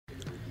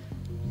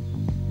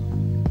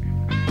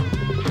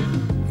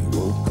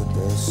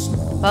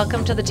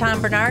Welcome to the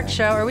Tom Bernard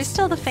Show. Are we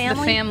still the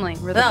family? The family.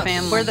 We're the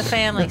family. We're the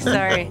family.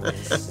 Sorry.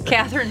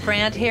 Catherine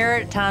Brandt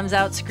here. Tom's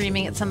out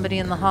screaming at somebody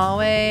in the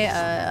hallway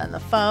on the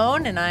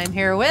phone, and I'm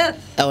here with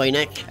Ellie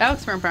Nick.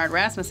 Alex Bernard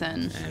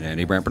Rasmussen. And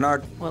Andy Brandt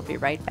Bernard. We'll be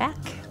right back.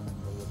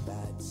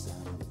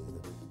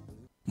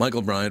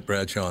 Michael Bryant,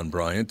 Bradshaw and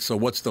Bryant. So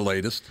what's the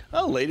latest?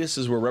 Well, the latest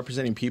is we're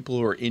representing people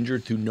who are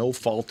injured through no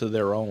fault of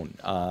their own.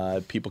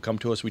 People come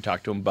to us. We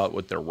talk to them about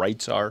what their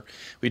rights are.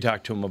 We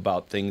talk to them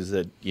about things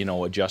that,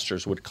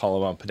 adjusters would call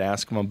them up and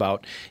ask them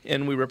about.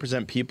 And we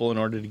represent people in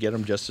order to get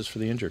them justice for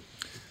the injured.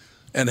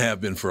 And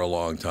have been for a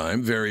long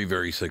time. Very,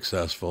 very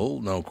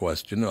successful, no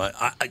question.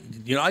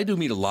 I do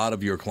meet a lot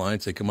of your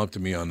clients. They come up to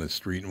me on the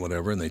street and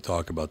whatever, and they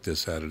talk about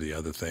this, that, or the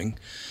other thing.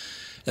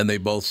 And they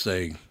both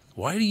say,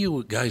 why do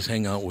you guys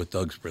hang out with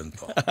Doug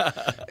Sprinthal?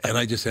 And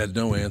I just had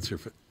no answer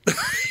for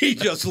He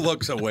just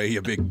looks away,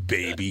 you big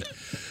baby.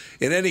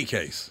 In any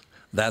case,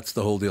 that's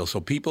the whole deal.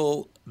 So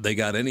people, they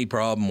got any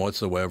problem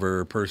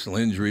whatsoever, personal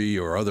injury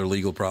or other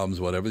legal problems,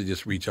 whatever, they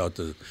just reach out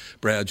to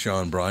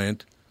Bradshaw and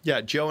Bryant.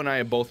 Yeah, Joe and I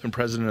have both been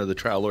president of the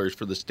trial lawyers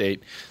for the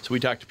state, so we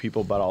talk to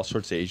people about all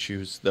sorts of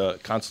issues. The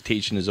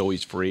consultation is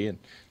always free, and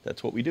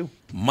that's what we do.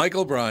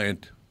 Michael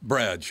Bryant,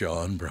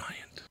 Bradshaw and Bryant.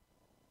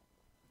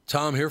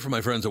 Tom here from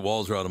my friends at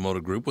Walzer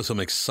Automotive Group with some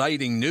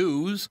exciting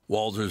news.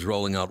 Walzer's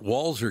rolling out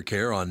Walzer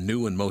Care on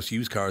new and most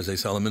used cars they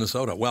sell in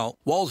Minnesota. Well,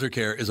 Walzer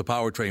Care is a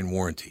powertrain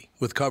warranty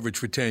with coverage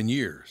for 10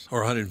 years or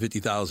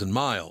 150,000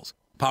 miles.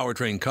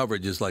 Powertrain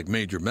coverage is like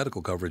major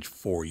medical coverage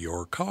for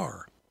your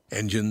car.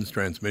 Engines,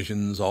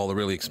 transmissions, all the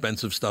really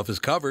expensive stuff is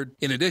covered.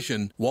 In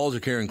addition,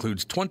 Walzer Care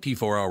includes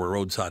 24-hour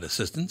roadside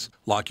assistance.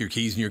 Lock your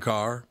keys in your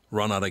car,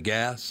 run out of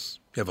gas,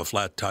 you have a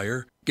flat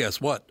tire.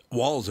 Guess what?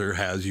 Walzer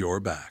has your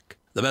back.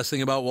 The best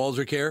thing about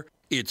Walzer Care,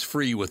 it's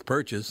free with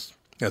purchase.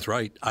 That's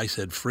right, I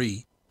said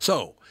free.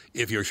 So,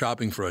 if you're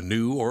shopping for a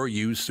new or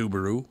used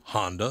Subaru,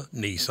 Honda,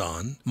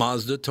 Nissan,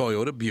 Mazda,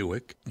 Toyota,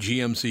 Buick,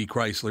 GMC,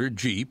 Chrysler,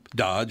 Jeep,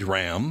 Dodge,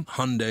 Ram,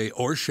 Hyundai,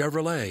 or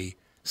Chevrolet,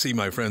 see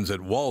my friends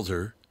at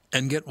Walzer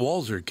and get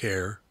Walzer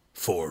Care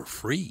for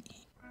free.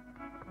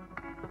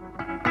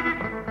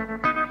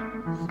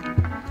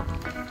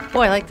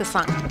 Boy, I like the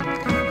song.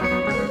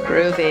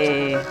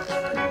 Groovy.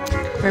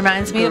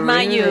 Reminds me of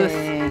my youth.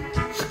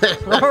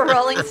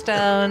 Rolling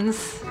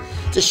Stones.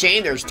 It's a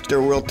shame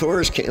their world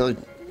tours, I think,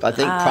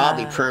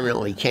 probably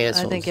permanently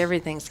canceled. I think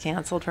everything's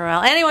canceled for a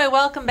while. Anyway,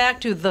 welcome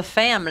back to The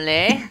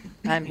Family.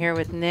 I'm here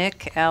with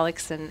Nick,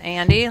 Alex, and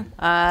Andy.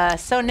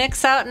 So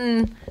Nick's out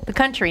in the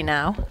country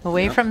now,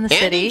 away from the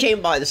city. Andy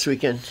came by this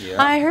weekend.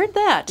 Yeah. I heard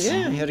that.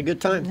 Yeah, he had a good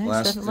time.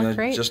 Doesn't look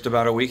great. Just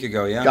about a week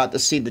ago, yeah. Got to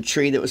see the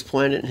tree that was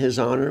planted in his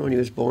honor when he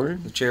was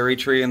born. The cherry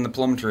tree and the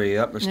plum tree,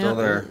 yep, they're still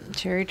there.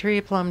 Cherry tree,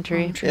 plum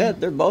tree. Yeah,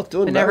 they're both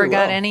doing I very never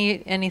got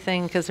well.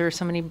 anything because there were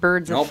so many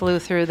birds that flew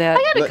through that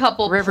I got a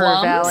couple river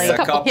plums, valley. a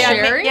couple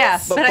cherries.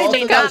 Yes, but I both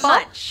think of not those-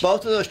 much.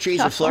 Both of those trees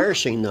are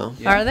flourishing, though.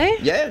 Are they?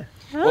 Yeah.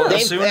 Well, as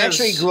They've soon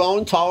actually as-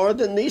 grown taller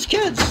than these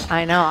kids.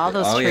 I know, all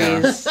those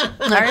yeah. trees. I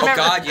remember Oh,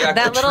 God, yeah,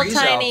 that the little trees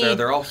tiny, out there,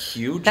 they're all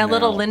huge that now.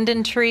 little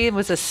linden tree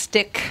was a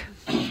stick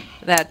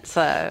that's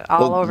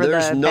all over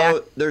there's the no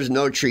back. there's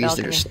no trees that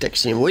are balcony.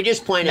 sticks anymore. We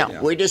just planted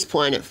No. we just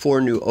planted 4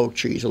 new oak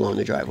trees along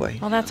the driveway.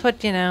 Well, that's what,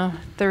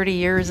 30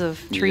 years of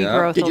tree Yeah.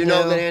 growth Did you will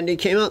know do. that Andy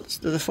came out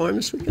to the farm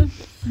this weekend?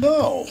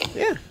 No.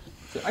 Yeah.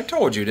 I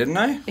told you, didn't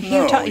I? He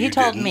No, told you me.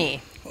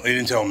 didn't. Well, he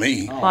didn't tell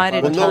me. Well, I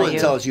Well, didn't no tell one you.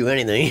 tells you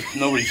anything.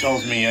 Nobody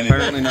tells me anything.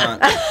 Apparently not.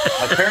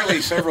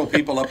 Apparently, several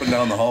people up and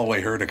down the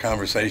hallway heard a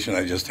conversation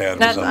I just had with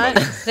That,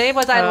 somebody. Dave,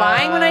 was I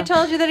lying when I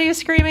told you that he was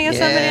screaming at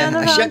somebody on the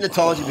I phone? shouldn't have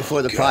told you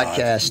before the God.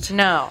 podcast.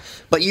 No.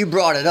 But you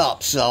brought it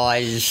up, so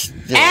I just...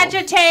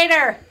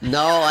 Agitator!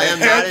 No, I am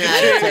not an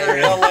agitator.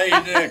 L.A.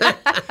 Nick.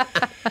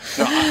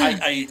 No,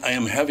 I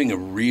am having a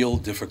real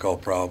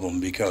difficult problem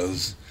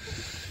because,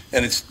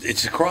 and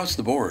it's across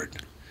the board.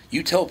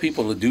 You tell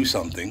people to do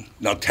something.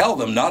 Now tell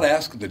them, not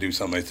ask them to do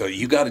something. So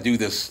you got to do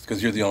this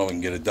because you're the only one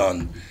who can get it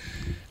done.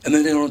 And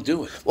then they don't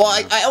do it. Well,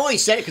 I only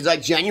said it because I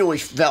genuinely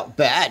felt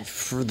bad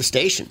for the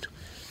station.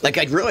 Like,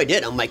 I really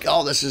did. I'm like,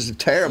 oh, this is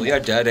terrible. Yeah,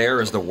 dead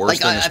air is the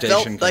worst thing a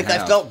station can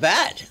have. I felt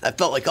bad. I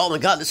felt like, oh my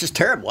God, this is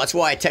terrible. That's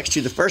why I texted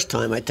you the first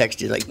time. I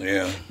texted you like,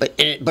 Yeah. But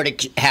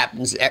it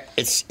happens.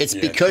 It's Yeah,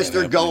 it because can't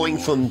they're happen going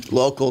anymore. from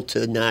local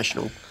to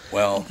national.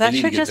 Well, That they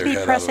need should to get just their be head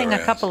out of pressing their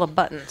a ass. couple of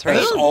buttons, right?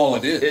 That's all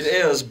it is. It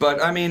is,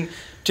 but I mean,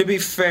 to be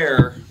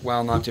fair,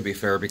 well, not to be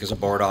fair, because a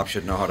board op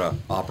should know how to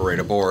operate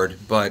a board,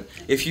 but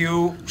if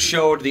you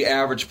showed the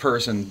average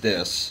person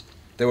this,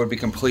 they would be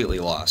completely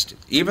lost.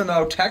 Even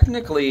though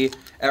technically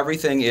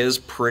everything is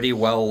pretty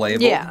well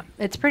labeled. Yeah,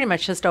 it's pretty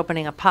much just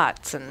opening up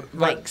pots and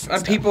mics.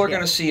 And people are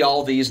going to see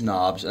all these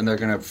knobs and they're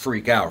going to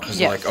freak out because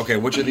Yeah. like, okay,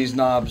 which of these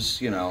knobs,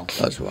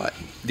 That's what.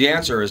 The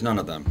answer is none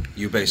of them.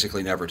 You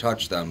basically never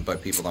touch them,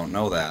 but people don't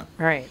know that.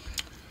 Right.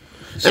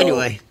 So,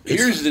 Anyway,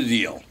 here's the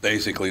deal.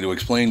 Basically, to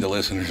explain to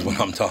listeners what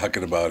I'm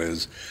talking about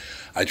is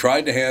I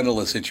tried to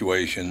handle a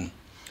situation,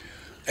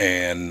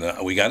 and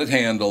we got it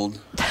handled,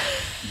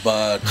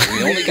 but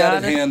we only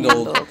got it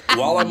handled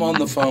while I'm on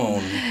the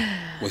phone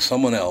with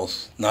someone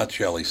else, not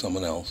Shelley,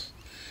 someone else.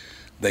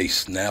 they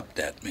snapped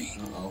at me.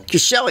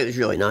 Because Shelley was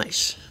really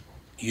nice.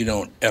 You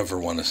don't ever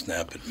want to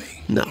snap at me.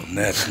 No. And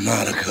that's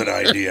not a good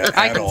idea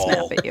I at can all.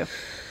 snap at you.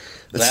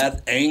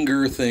 That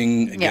anger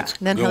thing gets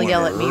then he'll going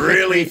yell at me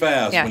really for-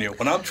 fast. yeah.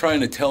 When I'm trying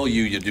to tell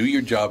you you do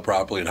your job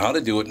properly and how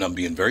to do it, and I'm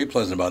being very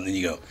pleasant about it, and then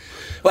you go,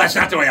 well, that's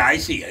not the way I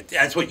see it.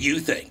 That's what you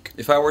think.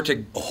 If I were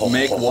to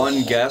make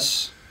one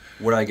guess,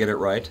 would I get it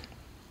right?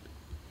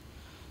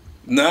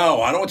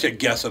 No, I don't want you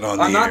guessing on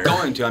I'm the not air.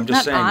 going to. I'm just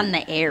Not saying. on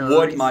the air.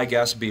 Would my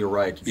guess be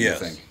right? Do Yes.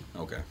 you think?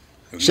 Okay.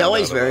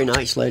 Shelley's a No doubt very about it.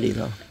 nice lady,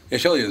 though. Yeah,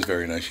 Shelley is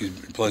very nice. She's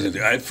pleasant.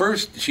 At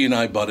first, she and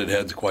I butted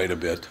heads quite a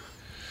bit.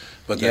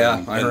 But Yeah,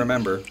 then, I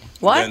remember.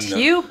 What? Then,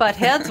 You butt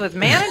heads with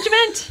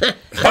management?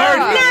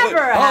 Hardly.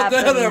 Never How'd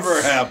that happens.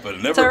 ever happen?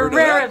 Never It's a heard of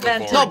rare that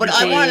event. before. No, but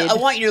I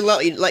Indeed. want you to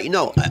let you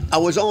know. I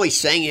was only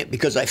saying it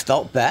because I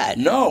felt bad.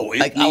 No, it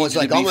like I was needs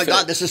like, to oh be my fair.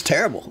 God, this is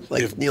terrible.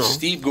 Like If you know,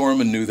 Steve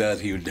Gorman knew that,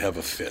 he would have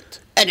a fit.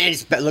 and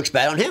it looks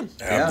bad on him.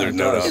 There's it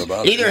no does. doubt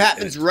about It it. either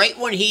happens right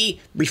when the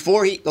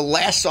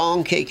last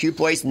song KQ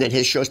plays and then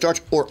his show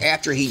starts, or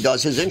after he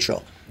does his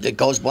intro. It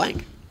goes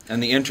blank.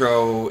 And the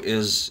intro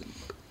is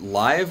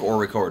live or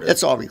recorded?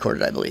 It's all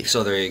recorded, I believe.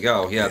 So there you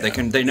go. Yeah,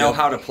 they know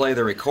how to play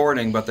the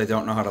recording, but they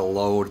don't know how to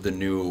load the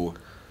new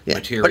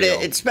material. But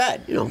it's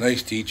bad, you know.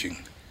 Nice teaching.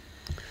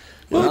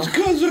 Well, it's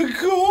because of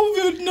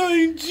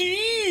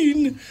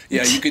COVID-19.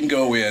 Yeah, you can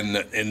go in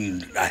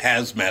a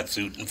hazmat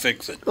suit and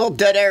fix it. Well,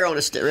 dead air on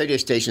a radio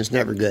station is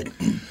never good.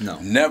 No.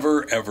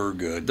 Never, ever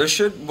good. There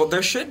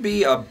should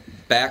be a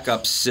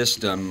backup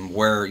system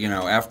where,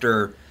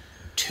 after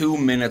 2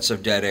 minutes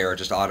of dead air, it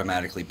just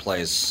automatically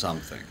plays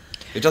something.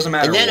 It doesn't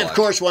matter And then, what. of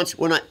course,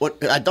 when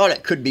I thought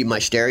it could be my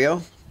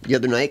stereo the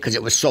other night because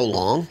it was so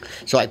long,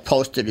 so I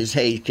posted as,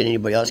 "Hey, can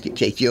anybody else get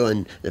KQ?"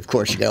 And of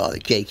course, you got all the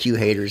KQ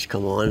haters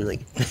come on,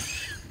 like,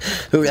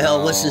 who the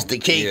hell listens to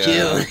KQ?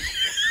 yeah.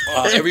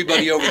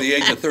 Everybody over the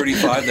age of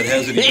 35 that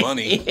has any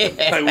money,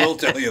 I will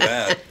tell you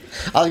that.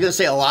 I was going to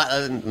say a lot.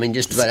 I mean,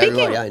 just about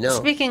everybody I know.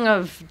 Speaking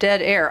of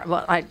dead air,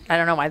 well, I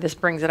don't know why this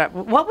brings it up.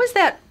 What was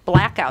that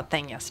blackout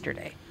thing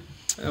yesterday?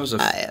 It was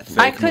a I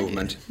fake could-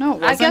 movement. No,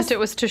 it I wasn't. guess- It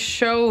was to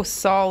show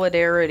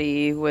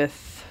solidarity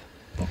with.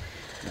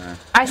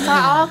 I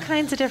saw all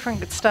kinds of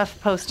different stuff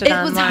posted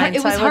online.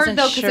 It so was I hard wasn't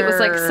though because it was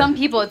like sure. some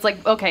people. It's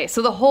like okay,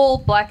 so the whole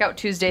Blackout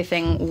Tuesday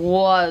thing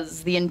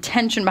was the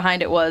intention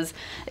behind it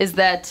is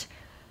that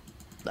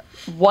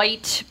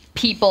white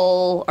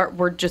people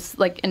were just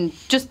like and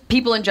just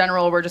people in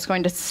general were just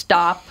going to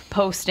stop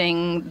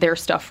posting their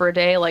stuff for a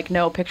day, like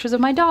no pictures of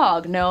my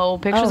dog, no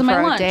pictures of my for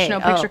a lunch, day. no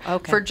Oh, picture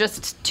okay. for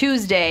just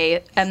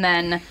Tuesday, and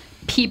then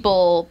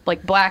people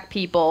like black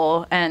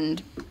people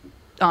and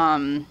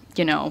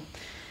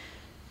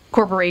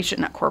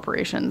not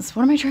corporations.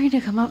 What am I trying to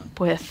come up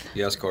with?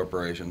 Yes,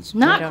 corporations.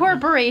 Not don't know.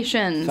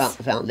 corporations.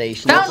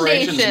 Foundation.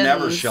 Corporations never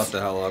Foundations. shut the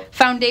hell up.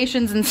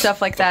 Foundations and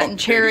stuff like that,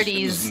 and Foundations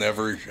charities,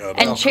 never shut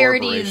and up.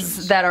 charities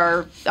corporations. that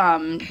are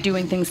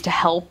doing things to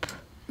help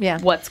Yeah.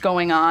 what's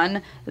going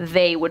on.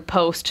 They would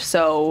post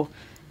so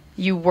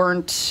you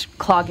weren't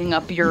clogging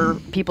up your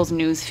people's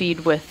news feed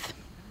with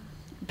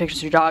pictures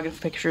of your dog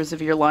and pictures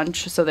of your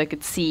lunch, so they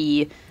could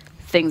see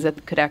things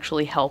that could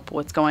actually help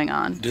what's going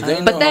on. Do they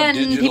know But how then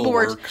digital people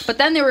were, works? but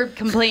then they were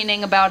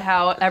complaining about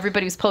how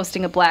everybody was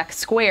posting a black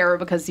square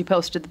because you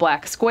posted the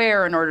black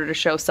square in order to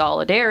show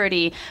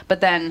solidarity. But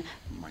then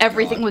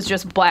everything God. was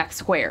just black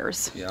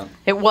squares. Yeah.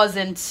 It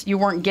wasn't. You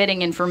weren't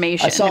getting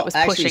information. It was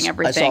pushing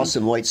everything. I saw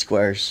some white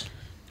squares.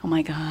 Oh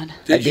my God.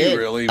 Did I you did.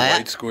 really? I-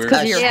 White square?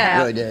 'cause of your Yeah,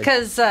 really did.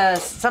 because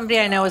somebody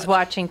I know was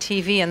watching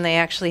TV and they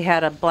actually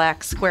had a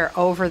black square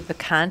over the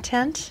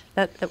content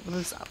that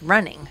was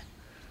running.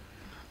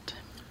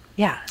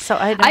 Yeah, so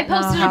I don't I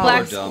posted know a how-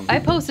 black. dumb. I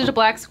posted a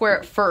black square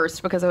at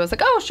first because I was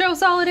like, "Oh, show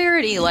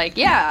solidarity!" Like,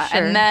 yeah.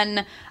 Sure. And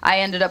then I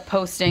ended up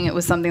posting. It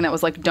was something that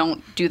was like,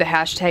 "Don't do the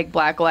hashtag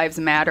Black Lives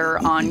Matter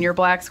on your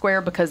black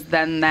square," because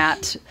then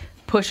that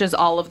pushes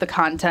all of the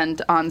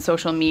content on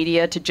social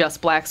media to just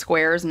black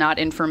squares, not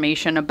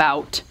information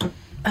about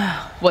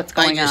what's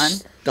going I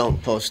just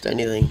don't post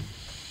anything.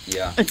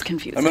 Yeah. on. It's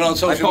confusing. I've been on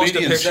social post a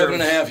media in picture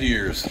 7.5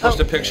 years. Post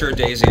a picture of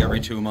Daisy every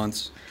 2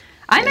 months.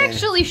 I'm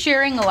actually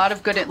sharing a lot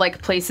of good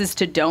like places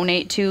to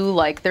donate to.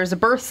 Like there's a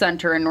birth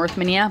center in North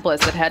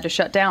Minneapolis that had to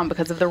shut down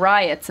because of the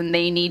riots, and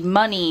they need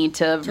money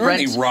to There aren't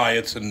rent. any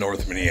riots in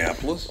North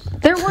Minneapolis.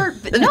 There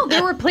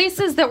were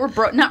places that were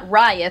not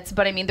riots,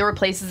 but I mean there were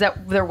places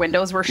that their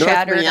windows were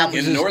shattered.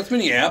 Minneapolis. In North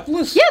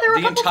Minneapolis? Yeah, there were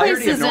a The couple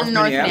entirety places of North in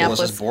North Minneapolis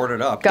Minneapolis. is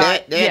boarded up.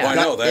 Got- They I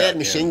know they that, had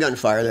machine gun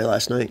fire there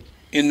last night.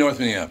 In North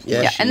Minneapolis.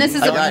 Yeah. Yeah, and this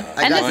is I a got-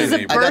 I and got this is a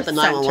the- I got birth the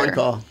 911 center.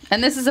 call.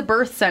 And this is a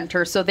birth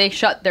center, so they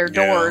shut their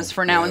Yeah, doors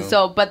for now, and yeah.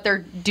 so but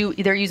they're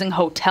using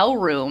hotel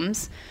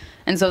rooms,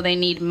 and so they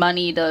need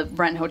money to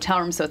rent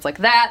hotel rooms. So it's like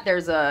that.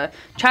 There's a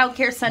child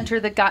care center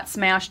that got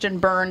smashed and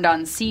burned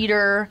on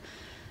Cedar.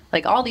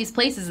 Like all these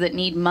places that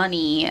need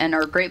money and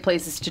are great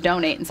places to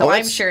donate, and so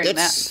I'm sharing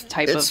that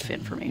type it's of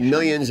information.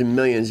 Millions and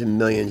millions and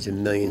millions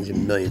and millions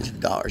and millions of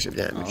dollars of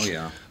damage. Oh,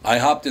 yeah. I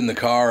hopped in the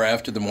car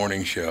after the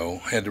morning show,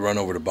 had to run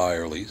over to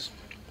Byerly's,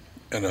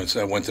 and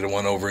I went to the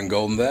one over in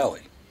Golden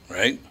Valley,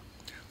 right?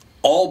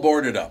 all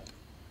boarded up.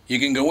 You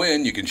can go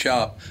in, you can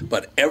shop,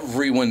 but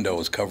every window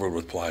is covered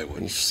with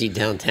plywood. You see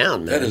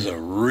downtown, man. That is a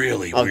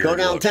really I'll weird go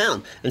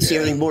downtown and see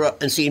everything boarded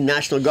up and see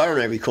National Guard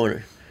on every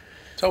corner.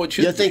 That's how it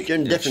should You be. think you're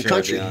in a different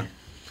country. Yeah.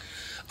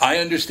 I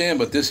understand,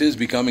 but this is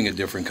becoming a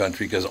different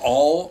country because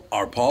all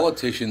our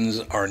politicians,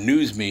 our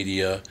news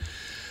media,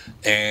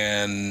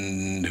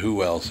 and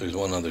who else? There's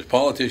one other.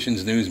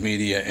 Politicians, news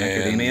media,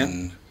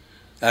 and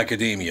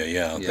academia,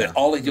 yeah. Yeah.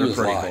 All they do They're is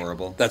pretty lie.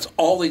 Horrible. That's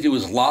all they do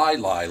is lie.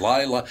 Pretty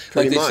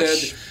like they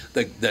much.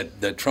 said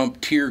that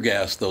Trump tear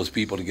gassed those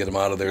people to get them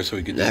out of there so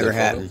he could do Never their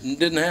photo. happened. It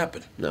didn't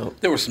happen. No.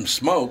 There was some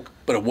smoke,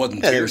 but it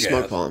wasn't Yeah, tear there were gas.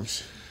 smoke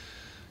bombs.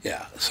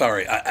 Yeah,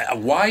 sorry.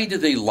 Why do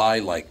they lie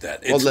like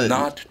that? It's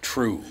not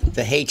true.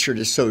 The hatred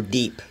is so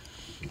deep.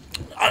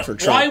 For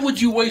Trump. Why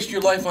would you waste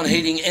your life on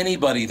hating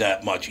anybody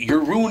that much? You're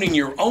ruining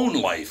your own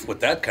life with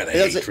that kind of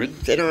hatred.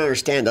 They don't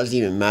understand. It doesn't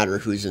even matter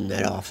who's in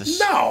that office.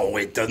 No,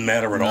 it doesn't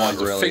matter at all. Not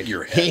It's a really.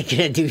 figurehead. He ain't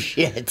gonna do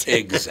shit.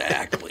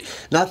 Exactly.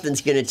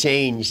 Nothing's gonna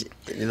change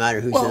no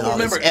matter who's Well, in office.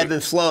 remember- Ebb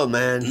and flow,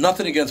 man.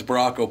 Nothing against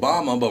Barack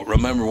Obama, but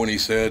remember when he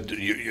said,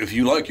 if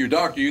you like your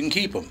doctor, you can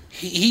keep him.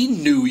 He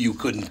knew you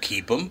couldn't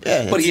keep him,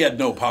 Yeah, but he had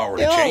no power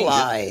to they all change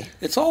lie. it.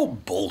 It's all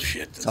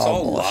bullshit. It's all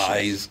all bullshit.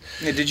 lies.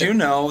 Yeah, did you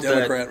know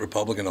Democrat, that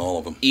Republican, all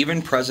of them.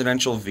 even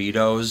presidential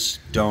vetoes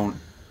don't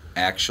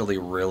actually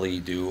really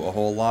do a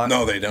whole lot?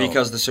 No, they don't.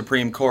 Because the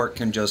Supreme Court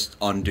can just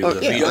undo Oh,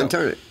 the yeah, veto.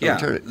 unturn it. Yeah,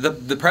 Unturn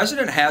it. The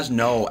president has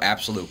no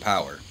absolute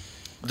power.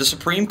 The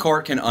Supreme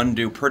Court can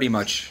undo pretty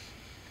much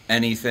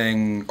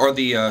anything, or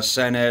the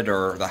Senate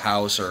or the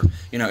House, or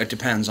it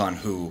depends on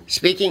who.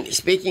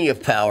 Speaking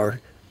of power,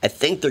 I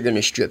think they're going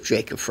to strip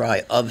Jacob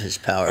Fry of his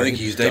power. I think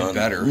he's They done.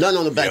 better.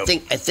 No, but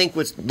Yep. I think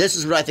this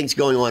is what I think is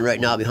going on right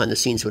now behind the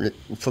scenes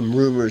from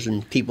rumors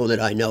and people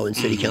that I know in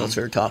city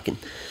council are talking.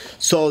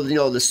 So the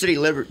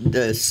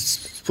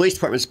police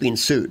department's being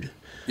sued.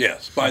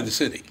 Yes, by the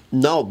city.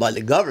 No, by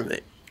the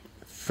government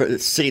for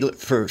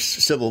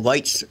civil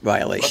rights I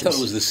violations. thought it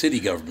was the city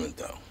government,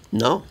 though.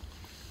 No,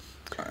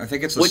 I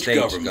think it's the Which state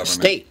government?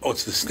 state. Oh,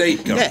 it's the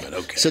state government.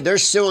 Okay. So they're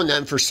suing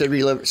them for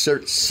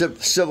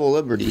civil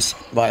liberties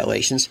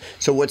violations.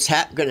 So what's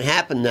going to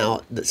happen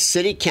now? The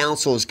city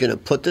council is going to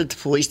put the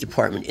police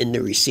department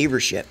into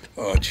receivership,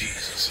 Oh,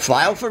 Jesus.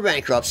 file for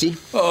bankruptcy,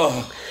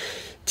 Oh,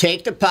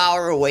 take the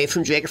power away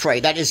from Jacob Frey.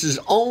 That is his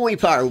only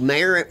power.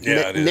 it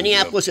is,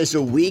 Minneapolis is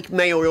a weak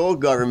mayoral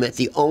government.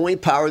 The only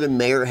power the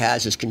mayor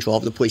has is control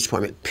of the police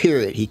department.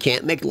 Period. He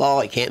can't make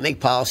law. He can't make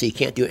policy. He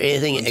can't do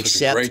anything That's a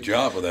except great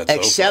job of that so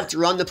except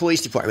far. run the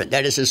police department.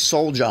 That is his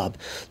sole job.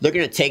 They're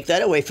going to take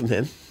that away from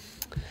him,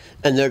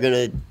 and they're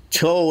going to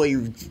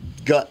totally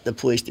gut the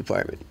police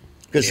department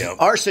because Yeah.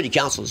 our city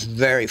council is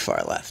very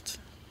far left.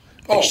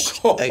 yeah. As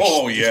far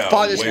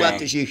as way.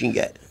 left as you can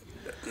get.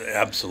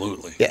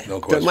 Absolutely. Yeah, No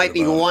question there might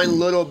be about it. one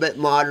little bit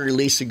moderate,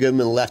 Lisa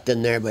Goodman, left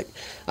in there, but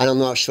I don't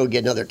know if she'll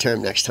get another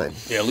term next time.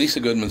 Yeah, Lisa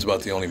Goodman's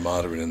about the only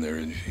moderate in there,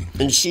 isn't she?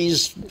 And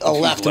she's a She's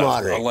left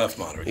moderate. A left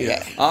moderate,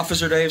 Yeah.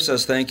 Officer Dave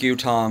says, "Thank you,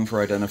 Tom,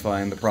 for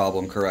identifying the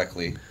problem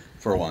correctly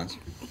for once."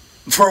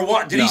 For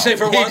what? Did he No, say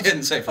for he once?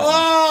 didn't say for once.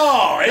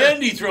 Oh,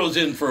 Andy throws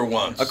in for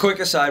once. A quick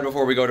aside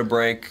before we go to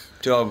break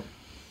to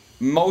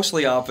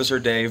mostly Officer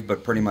Dave,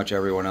 but pretty much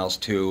everyone else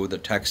too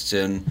that texts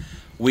in.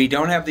 We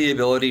don't have the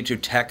ability to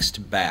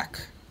text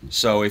back.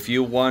 So if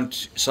you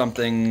want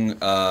something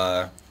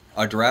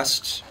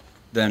addressed,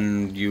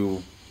 then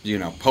you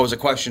pose a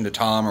question to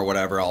Tom or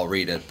whatever. I'll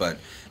read it. But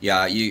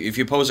yeah, if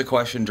you pose a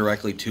question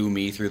directly to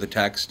me through the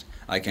text,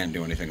 I can't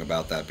do anything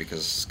about that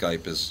because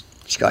Skype is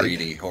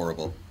greedy,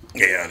 horrible.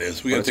 Yeah, it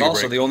is. We But got it's to take a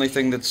also break. the only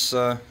thing that's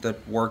that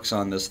works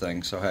on this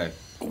thing. So hey.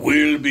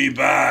 We'll be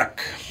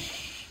back.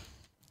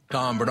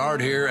 Tom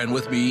Bernard here, and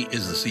with me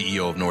is the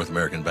CEO of North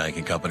American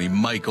Banking Company,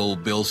 Michael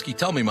Bilski.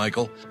 Tell me,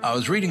 Michael, I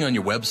was reading on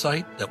your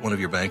website that one of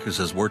your bankers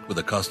has worked with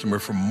a customer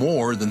for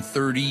more than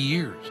 30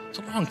 years. It's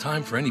a long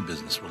time for any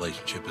business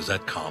relationship. Is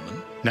that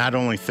common? Not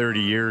only 30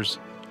 years,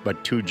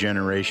 but 2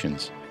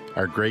 generations.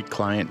 Our great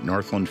client,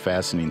 Northland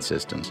Fastening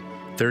Systems.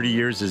 30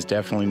 years is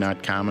definitely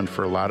not common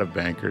for a lot of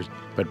bankers,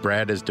 but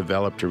Brad has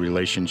developed a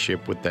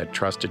relationship with that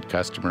trusted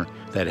customer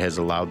that has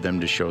allowed them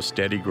to show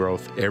steady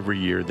growth every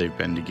year they've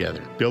been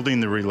together. Building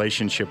the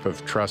relationship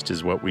of trust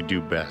is what we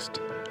do best.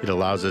 It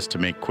allows us to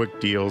make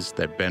quick deals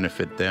that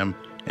benefit them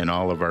and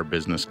all of our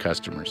business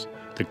customers.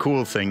 The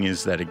cool thing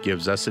is that it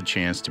gives us a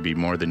chance to be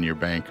more than your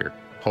banker,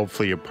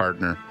 hopefully a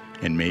partner,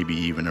 and maybe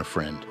even a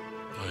friend.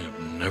 I have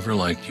never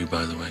liked you,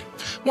 by the way.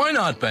 Why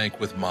not bank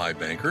with my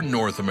banker,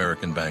 North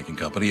American Banking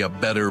Company, a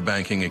better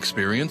banking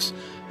experience?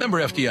 Member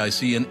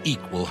FDIC, an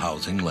equal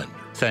housing lender.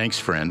 Thanks,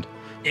 friend.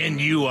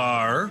 And you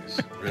are?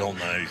 Real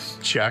nice.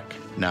 Chuck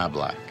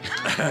Knobloch.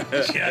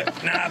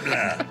 Chuck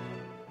Knobloch.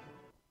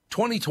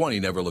 2020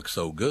 never looked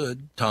so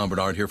good. Tom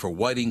Bernard here for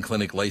Whiting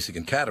Clinic LASIK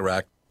and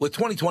Cataract. With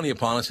 2020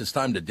 upon us, it's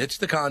time to ditch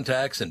the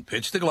contacts and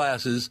pitch the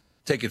glasses.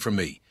 Take it from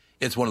me.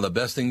 It's one of the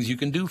best things you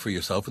can do for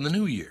yourself in the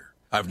new year.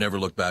 I've never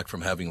looked back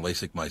from having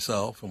LASIK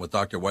myself, and with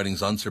Dr.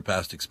 Whiting's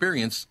unsurpassed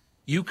experience,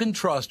 you can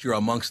trust you're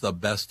amongst the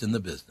best in the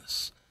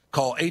business.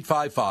 Call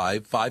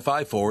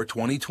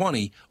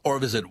 855-554-2020 or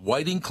visit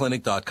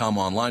whitingclinic.com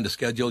online to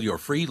schedule your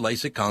free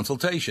LASIK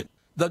consultation.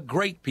 The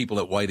great people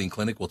at Whiting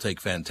Clinic will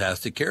take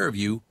fantastic care of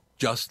you,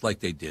 just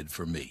like they did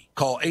for me.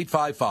 Call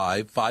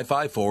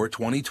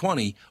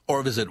 855-554-2020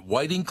 or visit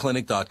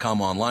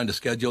whitingclinic.com online to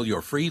schedule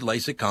your free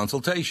LASIK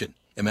consultation.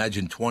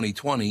 Imagine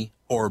 2020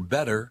 or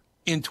better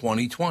in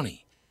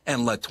 2020.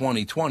 And let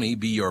 2020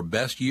 be your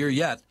best year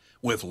yet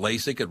with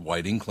LASIK at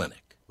Whiting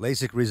Clinic.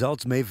 LASIK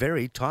results may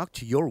vary. Talk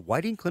to your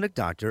Whiting Clinic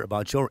doctor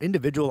about your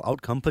individual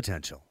outcome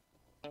potential.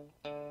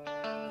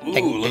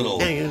 Ooh, little.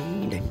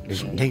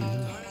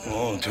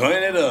 Oh,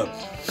 turn it up.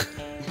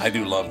 I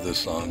do love this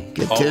song.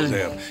 Good Always tune.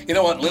 have. You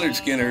know what? Leonard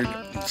Skinner,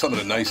 some of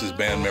the nicest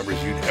band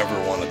members you'd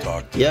ever want to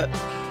talk to. Yep.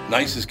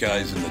 Nicest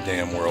guys in the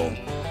damn world.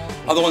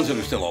 Are the ones that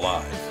are still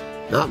alive.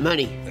 Not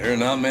many. There are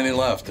not many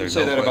left. I'd There's say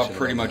no that about question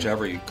pretty about much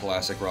every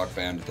classic rock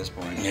band at this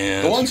point. Yeah,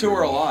 the that's ones who true.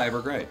 are alive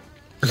are great.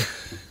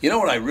 You know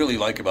what I really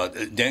like about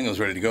Daniel's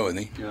ready to go, isn't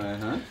he?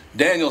 Uh-huh.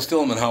 Daniel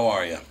Stillman, how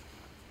are you?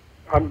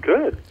 I'm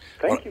good.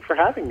 Thank you for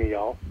having me,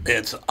 y'all.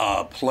 It's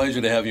a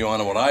pleasure to have you on.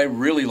 And what I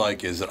really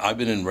like is that I've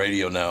been in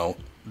radio now.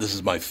 This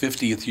is my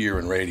 50th year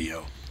in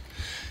radio.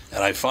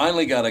 And I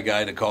finally got a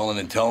guy to call in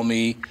and tell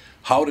me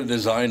how to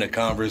design a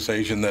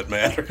conversation that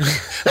matters.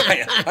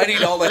 I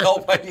need all the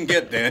help I can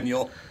get,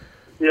 Daniel.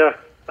 Yeah.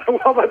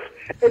 Well,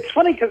 it's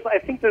funny because I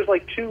think there's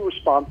like two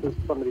responses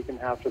somebody can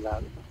have to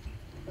that.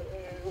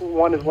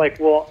 One is like,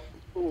 well,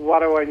 what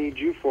do I need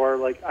you for?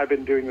 Like, I've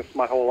been doing this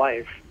my whole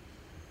life.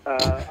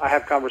 I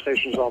have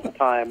conversations all the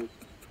time.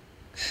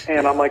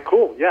 And I'm like,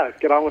 cool, yeah,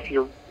 get on with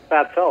your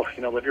bad self,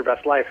 live your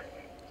best life.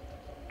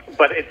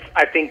 But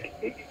I think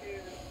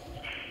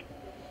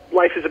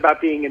life is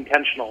about being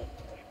intentional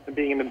and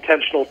being an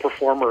intentional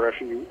performer,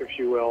 if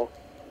you will.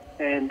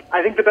 And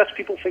I think the best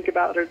people think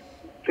about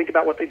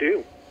what they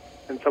do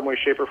in some way,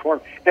 shape, or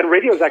form. And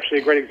radio is actually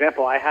a great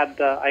example.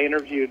 I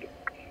interviewed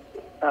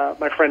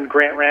my friend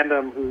Grant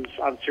Random, who's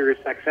on Sirius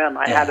XM.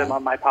 I had him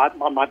on my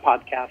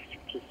podcast,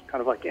 which is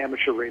kind of like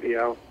amateur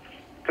radio,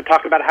 to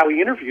talk about how he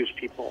interviews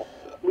people.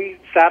 We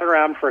sat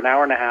around for an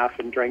hour and a half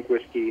and drank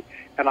whiskey,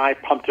 and I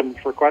pumped him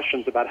for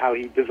questions about how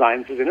he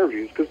designs his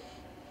interviews, because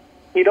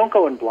you don't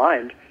go in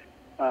blind.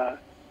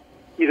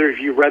 Either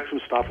you read some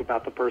stuff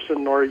about the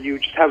person, or you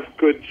just have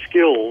good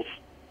skills,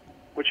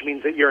 which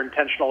means that you're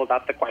intentional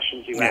about the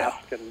questions you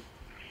ask. And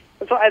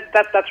so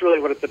that's really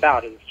what it's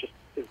about, is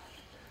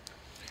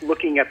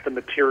looking at the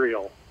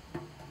material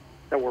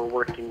that we're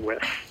working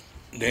with.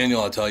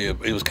 Daniel, I'll tell you,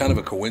 it was kind of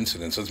a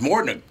coincidence. It's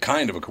more than a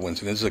kind of a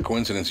coincidence. It's a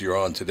coincidence you're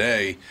on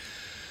today,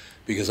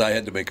 because I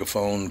had to make a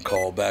phone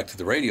call back to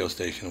the radio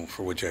station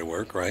for which I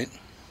work, right?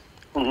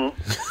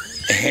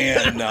 Mm-hmm.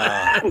 And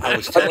I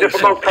was telling a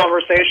difficult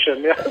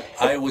conversation. Yeah.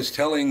 I was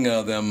telling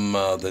them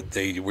that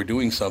they were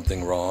doing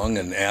something wrong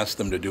and asked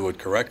them to do it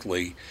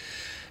correctly.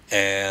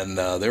 And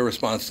their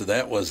response to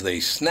that was they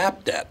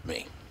snapped at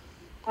me.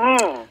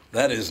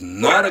 That is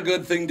not a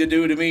good thing to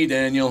do to me,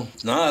 Daniel.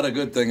 Not a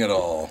good thing at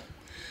all.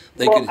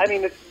 But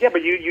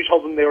you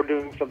told them they were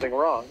doing something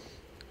wrong.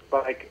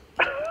 Like,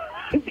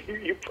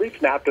 you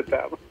pre-snapped at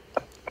them.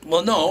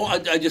 Well, no,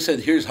 I just said,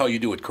 here's how you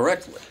do it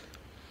correctly.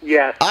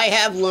 Yes. I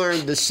have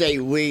learned to say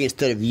we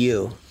instead of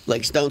you.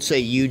 Like, don't say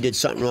you did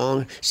something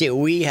wrong. Say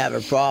we have a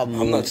problem.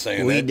 I'm not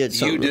saying we that. did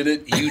something.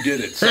 You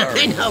did it.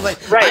 Sorry. I know,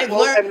 but Right. I've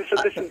learned. And so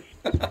this is.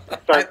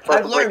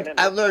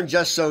 I've learned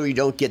just so you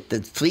don't get the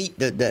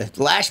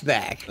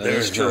flashback.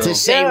 There's true. To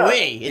say Yeah. we,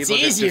 it's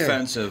People get easier.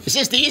 defensive. It's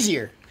just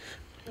easier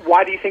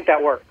Why do you think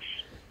that works?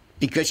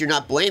 because you're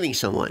not blaming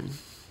someone.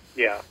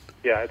 Yeah,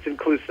 it's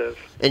inclusive.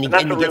 And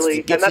that's it a gets- really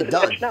it gets and it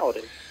that's done.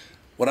 intentionality.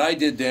 What I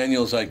did,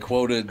 Daniel, is I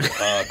quoted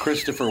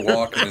Christopher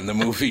Walken in the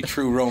movie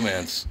True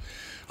Romance.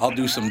 I'll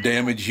do some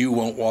damage you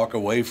won't walk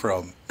away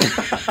from.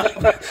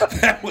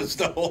 That was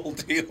the whole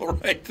deal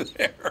right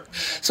there.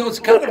 So it's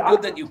kind of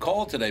good that you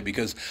called today,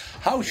 because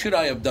how should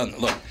I have done?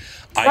 Look,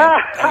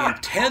 I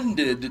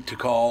intended to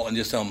call and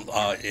just tell them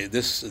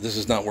this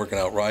is not working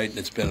out right.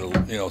 It's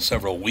been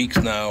several weeks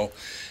now,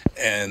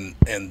 and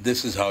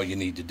this is how you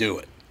need to do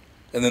it.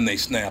 And then they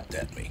snapped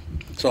at me.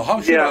 So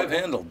how should I have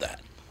handled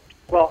that?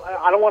 Well,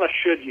 I don't want to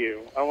should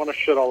you. I don't want to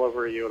should all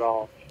over you at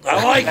all.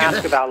 I like ask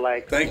it. about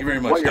like. Thank you very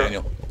much,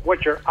 Daniel.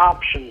 What your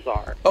options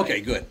are. Okay,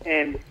 good.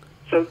 And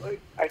so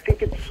I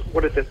think it's,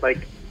 what is it,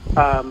 like,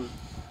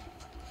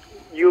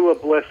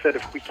 Eula Bliss said,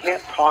 if we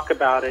can't talk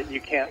about it, you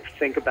can't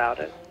think about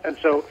it. And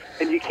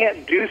you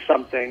can't do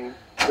something,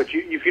 but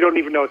if you don't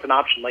even know it's an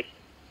option, like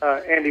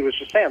Andy was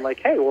just saying,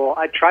 like, hey, well,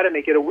 I try to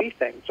make it a we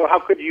thing. So how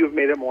could you have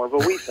made it more of a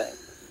we thing,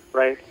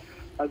 right?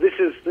 This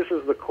is one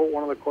of the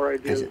core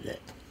ideas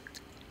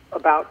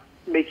about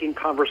making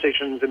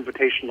conversations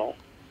invitational.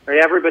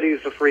 Right?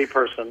 Everybody's a free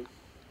person.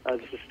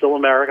 This is still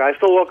America. I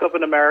still woke up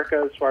in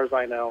America, as far as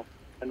I know,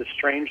 and as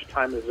strange a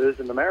time as it is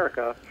in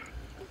America.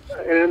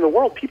 And in the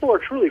world, people are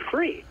truly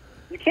free.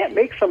 You can't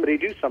make somebody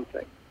do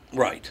something.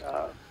 Right.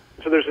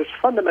 So there's this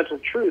fundamental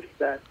truth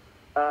that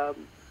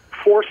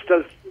force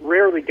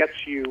rarely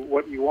gets you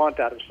what you want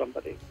out of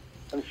somebody.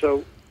 And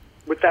so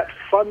with that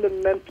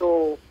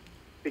fundamental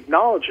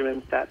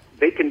acknowledgement that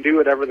they can do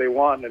whatever they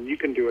want and you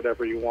can do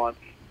whatever you want.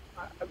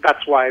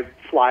 That's why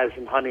flies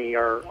and honey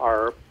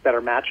are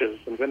better matches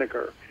than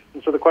vinegar.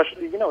 And so the question,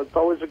 it's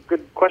always a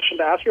good question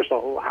to ask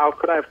yourself, well, how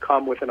could I have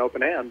come with an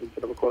open hand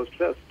instead of a closed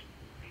fist?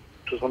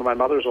 Which is one of my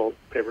mother's old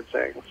favorite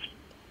sayings.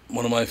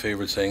 One of my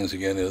favorite sayings,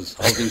 again, is,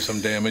 I'll do some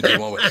damage in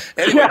one way.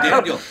 Anyway,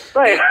 Daniel.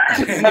 Right.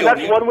 Daniel, and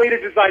that's one way to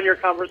design your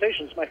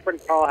conversations. My friend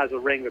Carl has a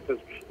ring that says,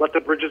 let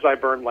the bridges I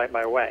burn light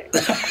my way.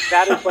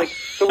 That is like,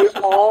 so we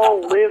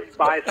all live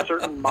by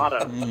certain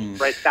mottos,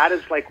 right? That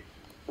is like,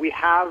 we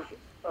have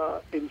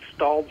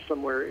installed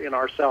somewhere in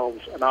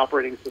ourselves an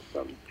operating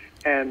system.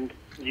 And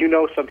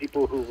some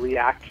people who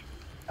react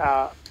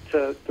to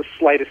the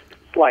slightest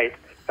slight,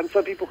 and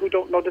some people who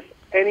don't notice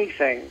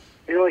anything. And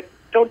you're like,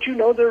 don't you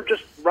know they're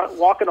just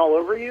walking all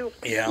over you?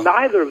 Yeah.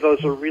 Neither of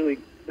those are really.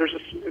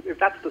 If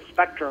that's the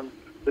spectrum,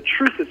 the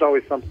truth is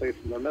always someplace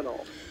in the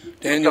middle.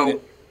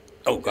 Daniel.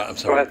 God, I'm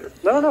sorry. Go ahead.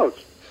 No,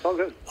 it's all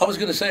good. I was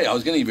going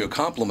to give you a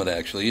compliment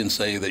actually, and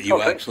say that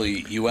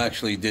you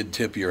actually did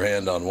tip your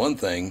hand on one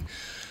thing.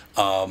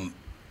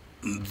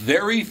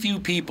 Very few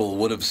people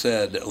would have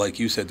said, like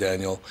you said,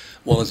 Daniel,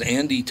 well, as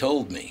Andy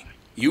told me.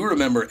 You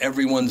remember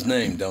everyone's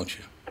name, don't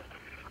you?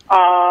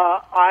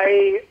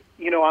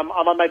 I'm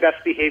on my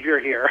best behavior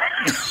here.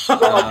 So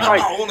I'm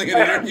trying. Only an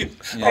interview.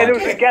 And it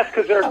was a guess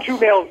because there are two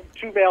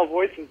male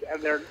voices,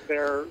 and they're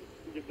a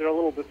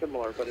little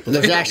dissimilar. But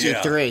there's actually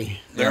three.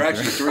 There are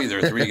actually three. There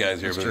are three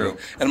guys here. That's true.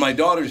 And my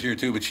daughter's here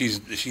too, but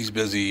she's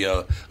busy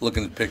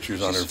looking at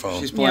pictures on her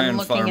phone. She's playing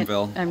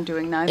Farmville. I'm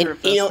doing neither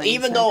of those things,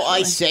 even though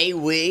I say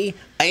we,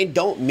 I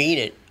don't mean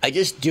it. I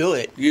just do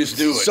it. You just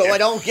do it. So I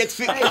don't get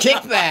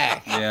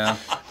kickback. Yeah.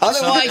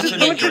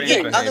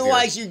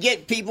 Otherwise, you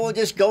get people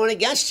just going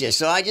against you.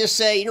 So I just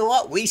say, you know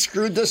what? We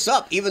screwed this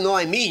up. Even though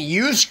I mean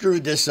you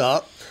screwed this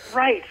up.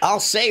 Right.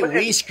 I'll say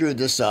we screwed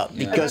this up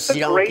because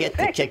you don't get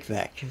the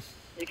kickback.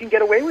 You can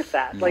get away with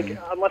that,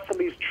 unless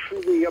somebody's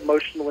truly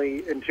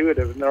emotionally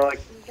intuitive, and they're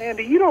like,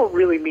 "Andy, you don't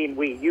really mean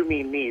we. You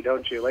mean me,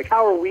 don't you? Like,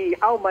 how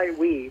might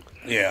we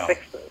fix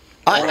this?"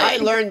 I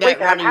learned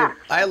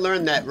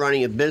that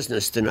running a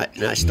business, and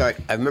I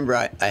remember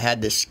I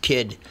had this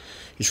kid.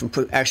 He's from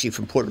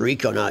Puerto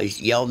Rico now. I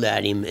yelled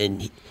at him,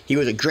 and he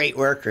was a great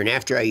worker. And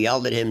after I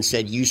yelled at him and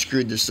said, "You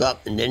screwed this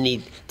up," and then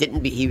he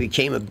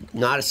became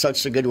not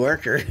such a good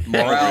worker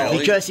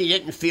because he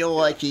didn't feel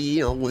like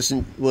he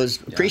was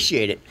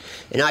appreciated.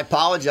 And I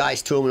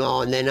apologized to him and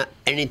all. And then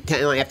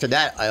anytime after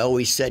that, I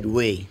always said,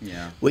 "We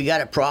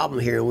got a problem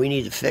here, and we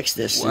need to fix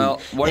this."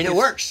 Well, and it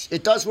works.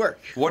 It does work.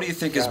 What do you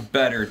think is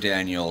better,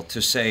 Daniel,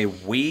 to say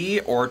we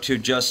or to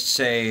just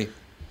say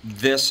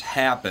this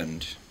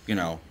happened?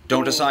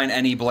 Don't assign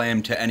any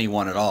blame to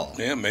anyone at all.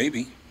 Yeah,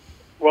 maybe.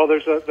 Well,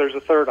 there's a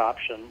third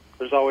option.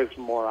 There's always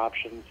more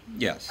options.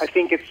 Yes. I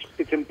think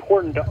it's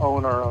important to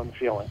own our own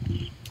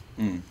feelings.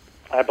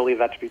 I believe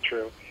that to be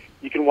true.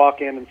 You can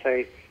walk in and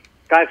say,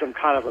 "Guys, I'm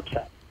kind of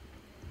upset."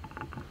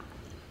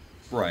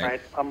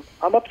 Right. I'm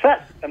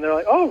upset, and they're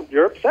like, "Oh,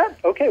 you're upset?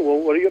 Okay.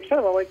 Well, what are you upset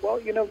about?" I'm like, "Well,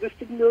 this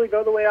didn't really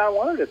go the way I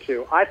wanted it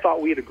to. I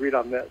thought we had agreed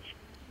on this,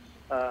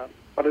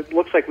 but it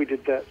looks like we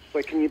did this.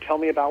 Like, can you tell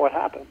me about what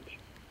happened?"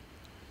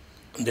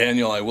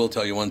 Daniel, I will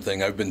tell you one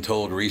thing. I've been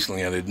told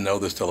recently, I didn't know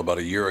this till about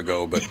a year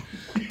ago, but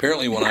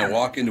apparently when I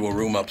walk into a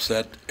room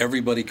upset,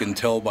 everybody can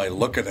tell by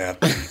looking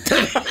at me.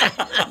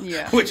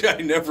 Yeah. Which I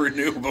never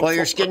knew before. Well,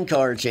 your skin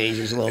color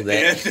changes a little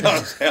bit. It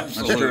does,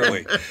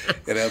 absolutely.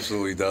 It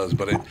absolutely does.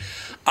 But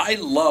I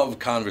love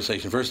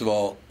conversation. First of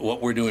all,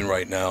 what we're doing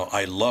right now,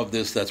 I love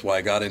this. That's why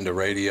I got into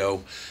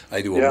radio.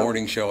 I do a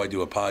morning show. I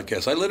do a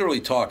podcast. I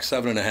literally talk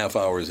 7.5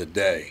 hours a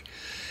day.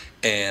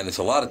 And it's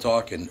a lot of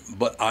talking,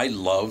 but I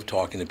love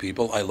talking to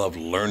people. I love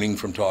learning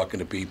from talking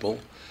to people.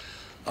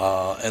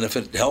 And if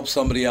it helps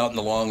somebody out in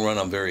the long run,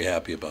 I'm very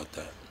happy about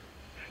that.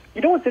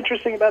 You know what's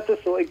interesting about this?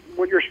 So, like,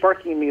 what you're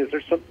sparking in me is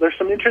there's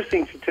some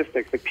interesting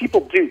statistics. Like,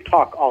 people do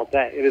talk all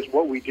day. It is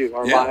what we do.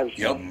 Our lives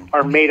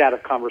are made out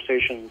of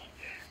conversations.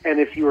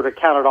 And if you were to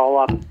count it all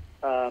up,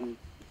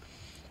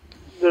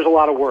 there's a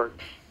lot of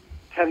words,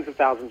 tens of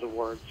thousands of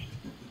words.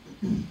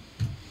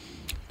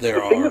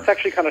 The thing that's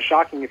actually kind of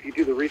shocking, if you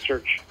do the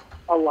research,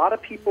 a lot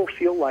of people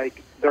feel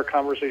like their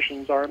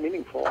conversations aren't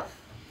meaningful.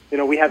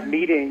 We have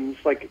meetings,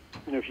 like,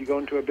 if you go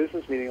into a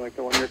business meeting like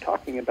the one you're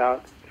talking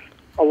about,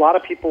 a lot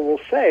of people will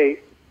say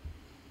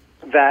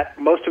that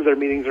most of their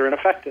meetings are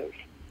ineffective.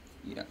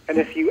 Yeah. And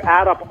if you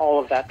add up all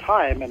of that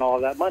time and all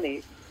of that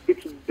money,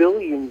 it's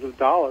billions of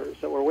dollars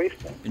that we're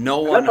wasting. No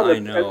one I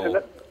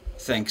know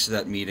thinks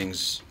that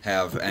meetings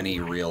have any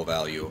real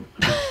value.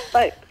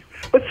 Right.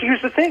 But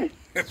here's the thing.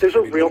 There's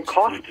a real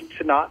cost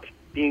to not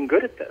being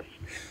good at this.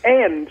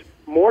 And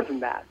more than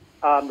that,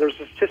 there's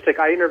a statistic.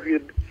 I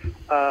interviewed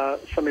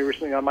somebody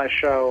recently on my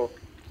show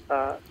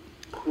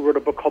who wrote a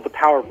book called The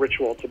Power of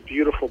Ritual. It's a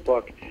beautiful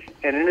book.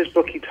 And in his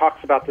book, he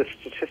talks about this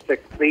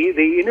statistic.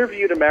 They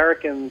interviewed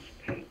Americans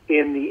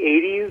in the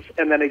 80s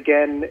and then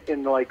again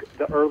in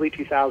the early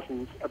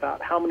 2000s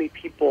about how many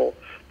people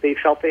they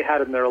felt they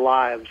had in their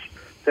lives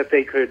that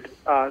they could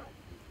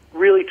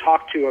really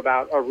talk to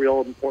about a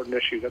real important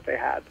issue that they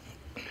had.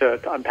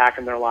 to unpack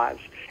in their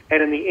lives.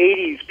 And in the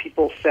 80s,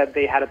 people said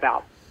they had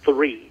about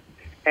 3.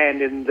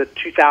 And in the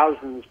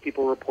 2000s,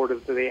 people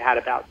reported that they had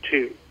about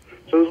 2.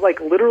 So it was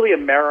like literally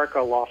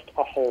America lost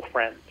a whole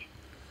friend.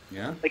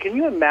 Yeah. Like, can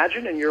you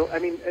imagine and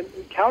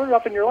count it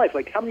up in your life.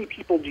 Like, how many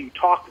people do you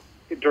talk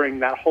during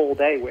that whole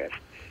day with?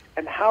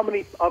 And how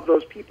many of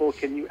those people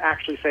can you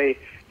actually say,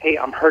 hey,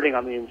 I'm hurting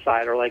on the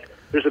inside, or like,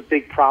 there's a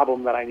big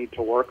problem that I need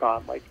to work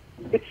on? Like,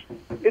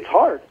 it's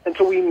hard. And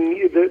so we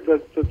need,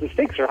 the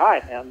stakes are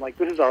high, man. Like,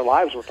 this is our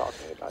lives we're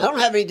talking about. I don't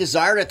have any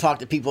desire to talk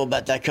to people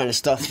about that kind of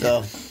stuff,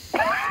 though.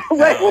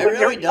 Right, well, I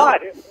really you're don't.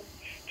 not.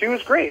 2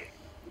 is great.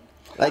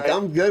 Like,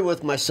 I'm good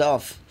with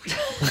myself.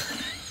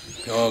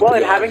 Well,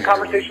 and having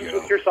conversations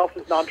with yourself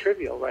is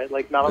non-trivial, right?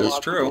 Like, not a lot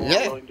of true. people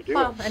are willing to do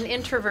Well, it. and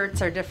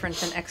introverts are different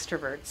than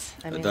extroverts.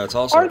 I mean, That's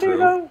also Are true. they,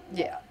 though?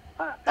 yeah.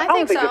 How think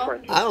are they so.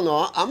 different? I don't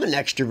know. I'm an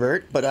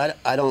extrovert, but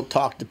I don't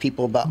talk to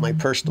people about my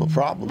personal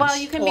problems. Well,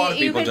 you can A lot of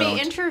be people don't.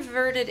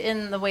 introverted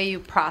in the way you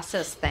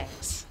process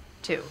things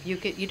too.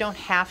 You don't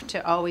have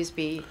to always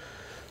be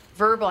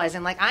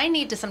verbalizing. Like, I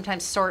need to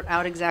sometimes sort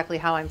out exactly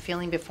how I'm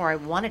feeling before I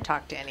want to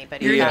talk to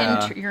anybody. You're,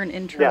 Yeah. you're an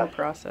internal Yeah.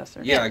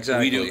 processor. Yeah,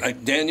 exactly. We do.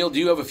 Daniel, do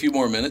you have a few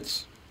more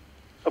minutes?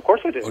 Of course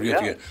I do. Or do you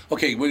have to get?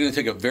 Okay, we're going to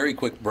take a very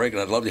quick break,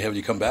 and I'd love to have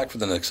you come back for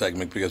the next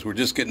segment because we're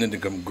just getting into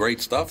some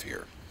great stuff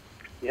here.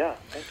 Yeah.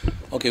 Thank you.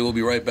 Okay, we'll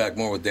be right back.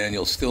 More with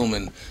Daniel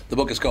Stillman. The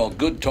book is called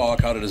Good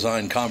Talk: How to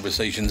Design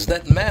Conversations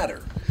That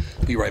Matter.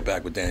 Be right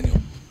back with Daniel.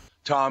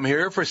 Tom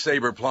here for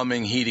Sabre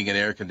Plumbing, Heating, and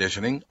Air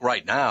Conditioning.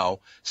 Right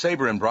now,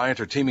 Sabre and Bryant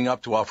are teaming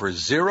up to offer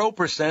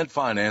 0%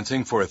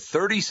 financing for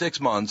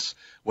 36 months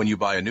when you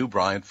buy a new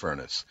Bryant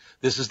furnace.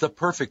 This is the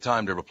perfect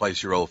time to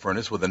replace your old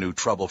furnace with a new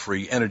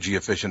trouble-free,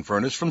 energy-efficient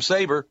furnace from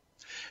Sabre.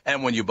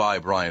 And when you buy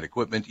Bryant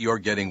equipment, you're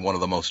getting one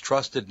of the most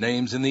trusted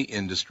names in the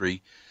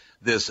industry.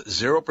 This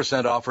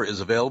 0% offer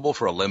is available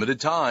for a limited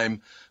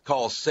time.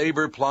 Call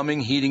Sabre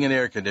Plumbing, Heating, and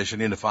Air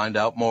Conditioning to find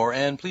out more,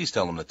 and please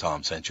tell them that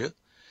Tom sent you.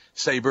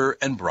 Sabre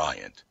and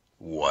Bryant,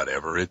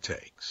 whatever it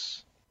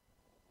takes.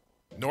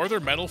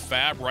 Northern Metal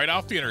Fab, right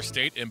off the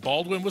interstate in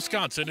Baldwin,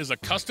 Wisconsin, is a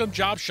custom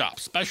job shop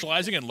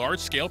specializing in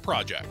large-scale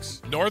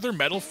projects. Northern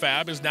Metal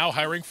Fab is now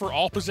hiring for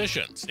all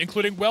positions,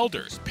 including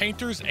welders,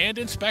 painters, and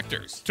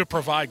inspectors, to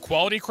provide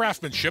quality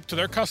craftsmanship to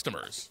their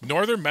customers.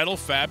 Northern Metal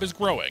Fab is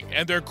growing,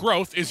 and their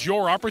growth is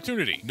your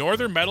opportunity.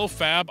 Northern Metal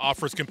Fab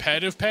offers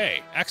competitive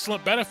pay,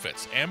 excellent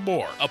benefits, and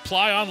more.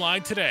 Apply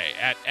online today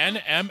at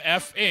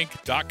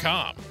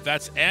nmfinc.com.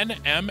 That's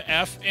nmfinc.com.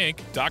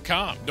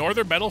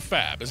 Northern Metal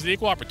Fab is an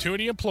equal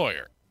opportunity employer.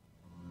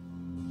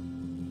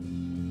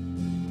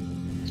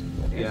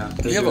 Yeah.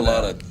 We have a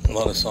lot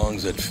of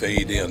songs that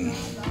fade in.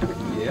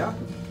 Yeah.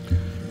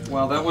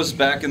 Well, that was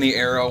back in the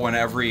era when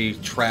every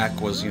track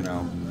was,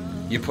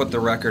 you put the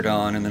record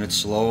on and then it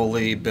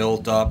slowly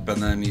built up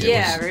and then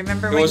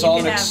remember it when was you all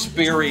could an have-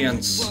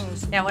 experience.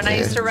 Yeah, when I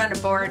used to run a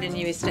board and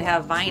you used to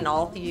have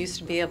vinyl, you used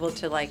to be able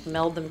to like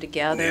meld them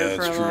together Yeah,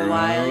 for a it's little true.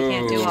 while. You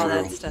can't do It's all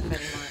true. that stuff anymore.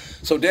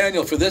 So,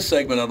 Daniel, for this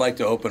segment, I'd like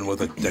to open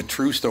with a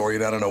true story,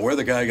 and I don't know where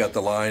the guy got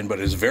the line, but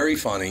it's very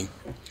funny.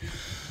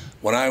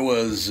 When I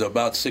was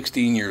about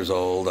 16 years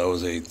old, I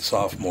was a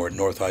sophomore at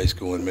North High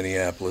School in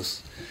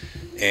Minneapolis,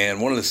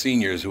 and one of the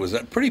seniors, who was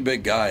a pretty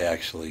big guy,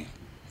 actually,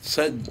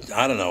 said,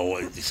 I don't know,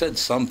 he said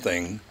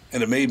something,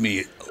 and it made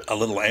me a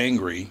little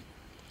angry.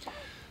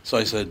 So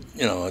I said,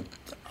 I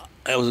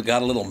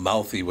got a little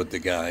mouthy with the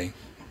guy,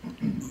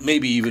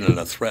 maybe even in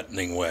a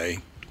threatening way.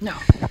 No.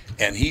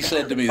 And he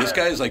said to me, this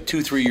guy is like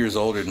 2-3 years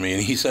older than me,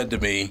 and he said to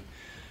me,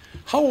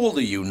 how old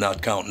are you,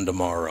 not counting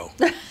tomorrow?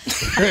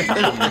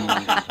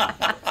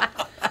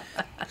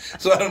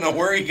 So I don't know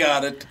where he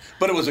got it,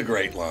 but it was a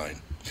great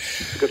line.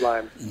 Good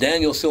line.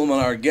 Daniel Stillman,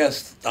 our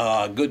guest,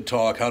 Good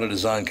Talk, How to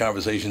Design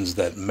Conversations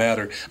That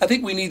Matter. I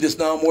think we need this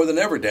now more than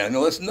ever,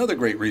 Daniel. That's another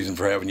great reason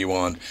for having you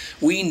on.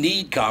 We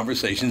need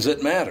conversations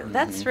that matter.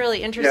 That's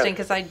really interesting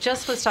because I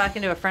just was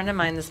talking to a friend of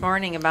mine this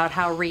morning about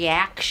how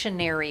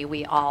reactionary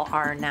we all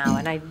are now,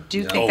 and I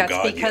do think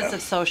that's because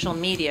of social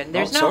media.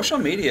 There's social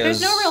media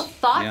there's no real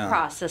thought yeah.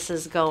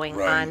 processes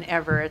going on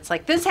ever. It's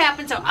like this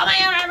happened, so oh my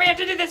god, we have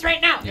to do this right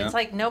now. Yeah. It's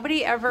like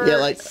nobody ever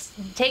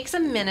takes a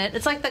minute.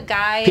 It's like the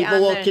guy. People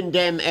on will the,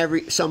 condemn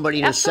somebody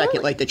in a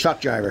second, like the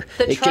truck driver.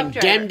 They truck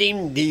condemned driver.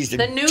 him. These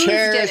The news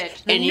terrorists, did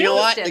it. The and you know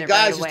news what? did The it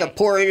guy's right just a away.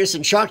 poor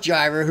innocent truck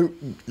driver who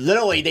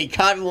literally they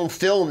caught him on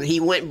film. He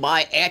went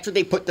by after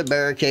they put the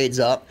barricades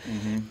up,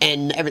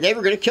 and they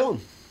were going to kill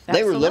him.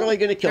 They were literally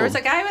going to kill There him.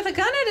 was a guy with a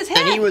gun at his head.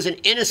 And he was an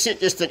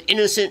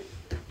innocent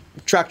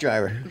truck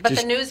driver. But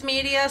the news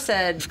media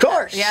said, of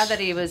course, that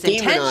he was demonizing.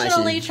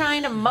 intentionally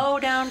trying to mow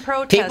down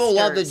protesters. People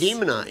love to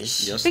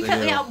demonize. Yes, Because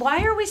they do.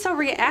 why are we so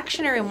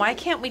reactionary, and why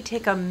can't we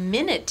take a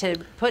minute to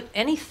put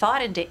any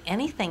thought into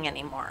anything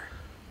anymore?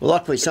 Well,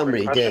 luckily,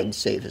 somebody did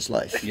save his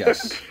life.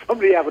 Yes.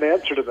 Somebody have an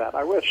answer to that.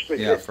 I wish.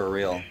 Yeah, for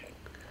real.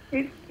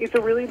 It's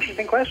a really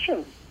interesting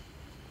question.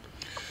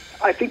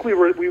 I think we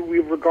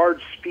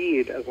regard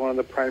speed as one of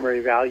the primary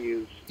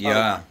values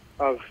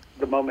of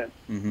the moment.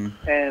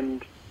 Mm-hmm.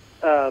 And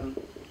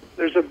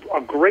there's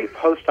a great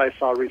post I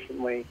saw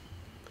recently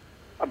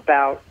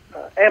about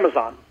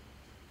Amazon.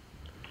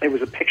 It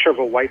was a picture of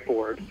a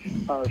whiteboard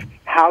of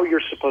how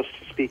you're supposed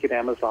to speak at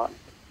Amazon.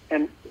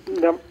 And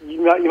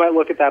you might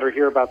look at that or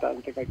hear about that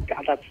and think, like,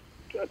 God, that's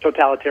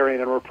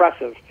totalitarian and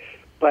repressive.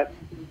 But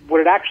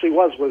what it actually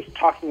was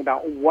talking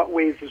about what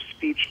ways of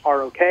speech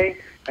are okay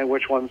and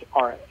which ones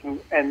aren't.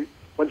 And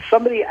when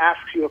somebody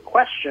asks you a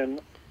question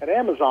at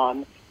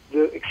Amazon,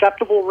 the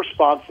acceptable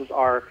responses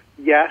are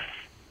yes,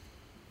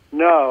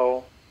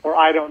 no, or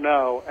I don't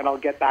know, and I'll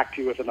get back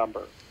to you with a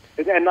number.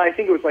 And I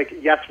think it was like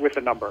yes with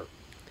a number.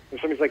 And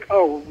somebody's like,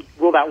 oh,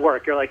 will that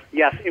work? You're like,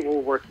 yes, it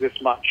will work this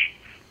much.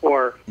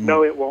 Or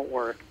no, it won't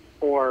work.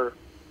 Or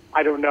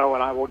I don't know,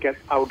 and I will get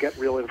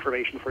real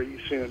information for you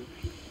soon.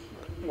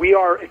 We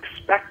are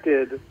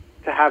expected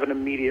to have an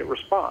immediate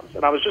response.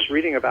 And I was just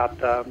reading about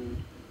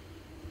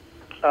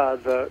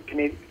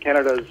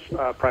Canada's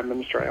Prime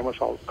Minister. I almost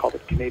called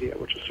it Canada,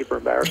 which is super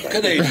embarrassing.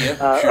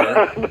 Canada,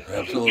 sure.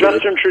 Absolutely.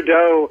 Justin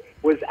Trudeau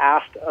was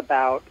asked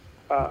about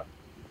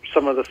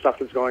some of the stuff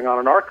that's going on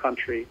in our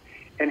country,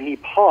 and he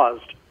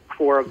paused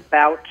for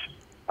about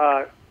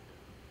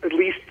at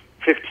least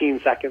 15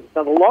 seconds.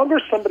 Now, the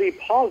longer somebody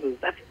pauses,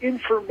 that's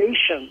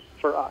information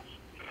for us.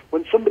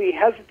 When somebody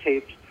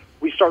hesitates,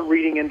 we start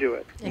reading into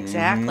it.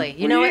 Exactly.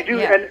 You know what?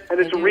 And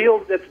it's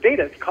real. It's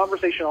data. It's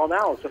conversational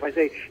analysis. If I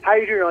say, "How are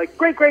you doing?" You're like,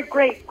 "Great, great,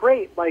 great,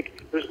 great."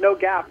 Like, there's no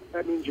gap.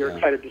 That means you're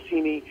excited to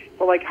see me.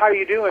 But like, "How are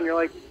you doing?" You're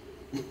like,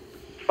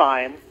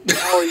 "Fine."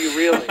 How are you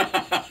really?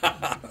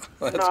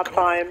 Not cool.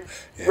 Fine,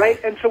 right?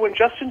 And so when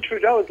Justin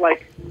Trudeau is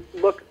like,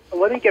 "Look,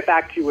 let me get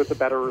back to you with a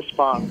better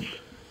response.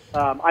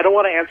 I don't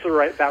want to answer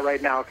that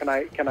right now. Can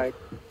I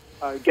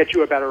get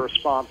you a better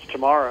response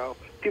tomorrow?"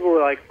 People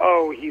were like,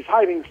 "Oh, he's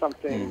hiding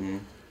something." Mm-hmm.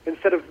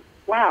 Instead of,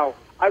 wow,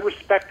 I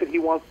respect that he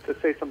wants to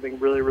say something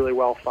really, really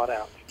well thought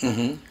out.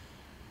 Mm-hmm.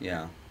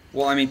 Yeah.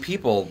 Well, I mean,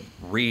 people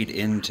read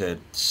into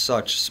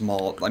such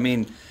small... I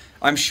mean,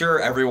 I'm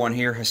sure everyone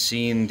here has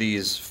seen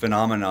these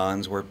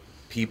phenomenons where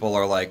people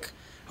are like,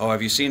 oh,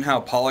 have you seen how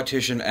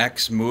politician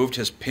X moved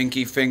his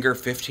pinky finger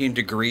 15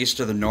 degrees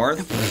to the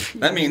north?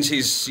 That means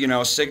he's,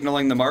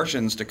 signaling the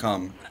Martians to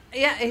come.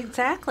 Yeah,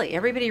 exactly.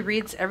 Everybody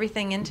reads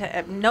everything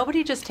into...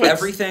 Nobody just takes...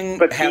 Everything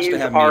but has to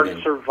have meaning.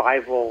 meaning.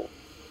 Survival...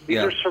 These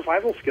are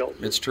survival skills.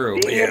 It's true.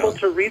 Being able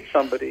to read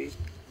somebody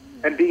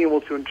and being able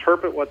to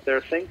interpret what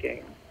they're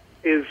thinking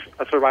is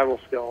a survival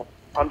skill.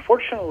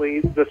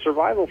 Unfortunately, the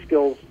survival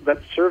skills that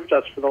served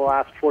us for the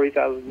last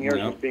 40,000 years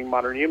as being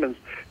modern humans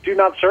do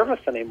not serve us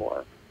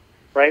anymore,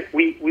 right?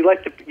 We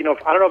like to, I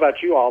don't know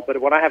about you all, but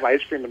when I have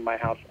ice cream in my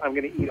house, I'm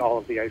going to eat all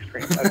of the ice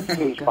cream as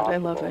soon as possible. I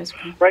love ice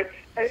cream. Right?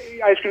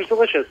 Ice cream's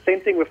delicious. Same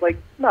thing with, like,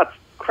 nuts,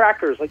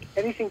 crackers, like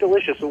anything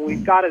delicious. When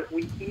we've got it,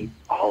 we eat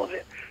all of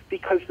it.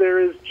 Because there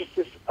is just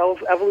this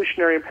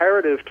evolutionary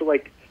imperative to,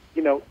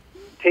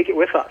 take it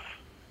with us.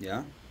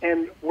 Yeah.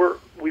 And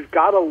we've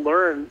got to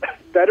learn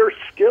better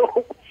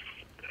skills.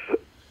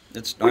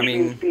 Which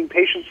means being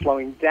patient,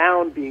 slowing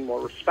down, being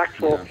more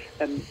respectful,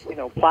 and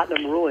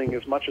platinum ruling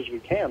as much as we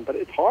can. But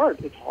it's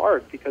hard. It's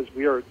hard because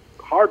we are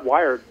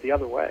hardwired the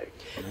other way.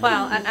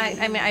 Well,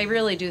 I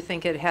really do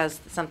think it has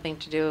something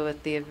to do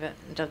with the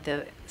event of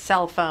the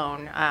cell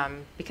phone,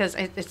 because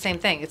it's the same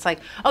thing. It's like,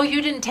 oh,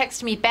 you didn't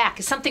text me back.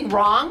 Is something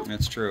wrong?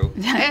 That's true.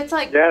 It's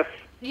like, yes.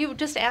 You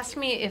just asked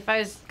me if I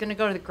was going to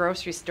go to the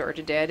grocery store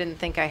today. I didn't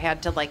think I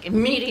had to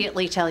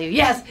immediately tell you,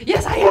 yes,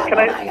 I am.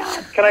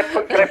 Can I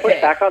push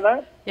back on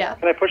that? Yeah.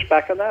 Can I push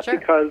back on that? Sure.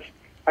 Because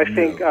I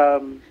think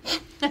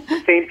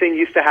same thing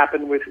used to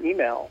happen with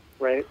email,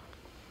 right?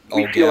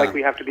 We feel like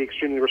we have to be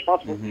extremely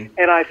responsible. Mm-hmm.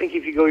 And I think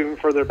if you go even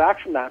further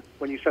back from that,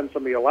 when you send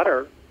somebody a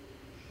letter,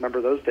 remember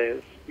those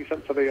days, you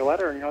sent somebody a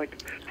letter and you're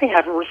like, they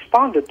haven't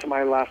responded to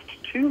my last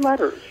 2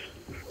 letters.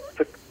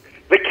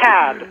 The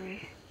cad,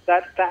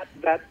 that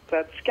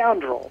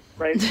scoundrel,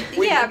 right?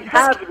 We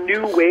have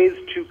new ways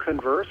to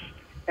converse,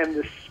 and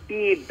the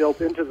speed built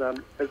into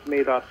them has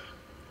made us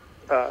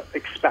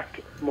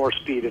expect more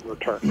speed in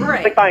return. Right.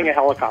 It's like buying a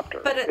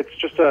helicopter. But it's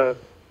just the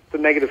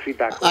negative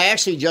feedback loop. I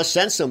actually just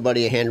sent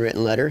somebody a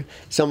handwritten letter.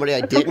 Somebody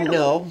I didn't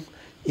know.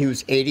 He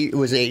was 80.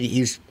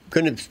 He was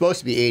supposed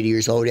to be 80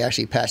 years old. He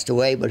actually passed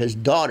away, but his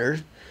daughter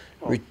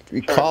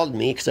recalled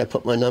me because I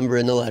put my number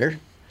in the letter,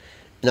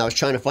 and I was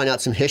trying to find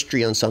out some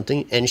history on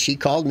something, and she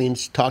called me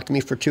and talked to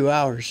me for 2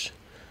 hours.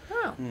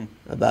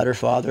 About her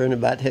father and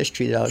about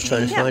history that I was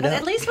trying to find out.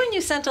 At least when you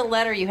sent a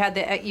letter, you had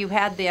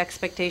the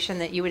expectation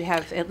that you would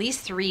have at least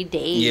 3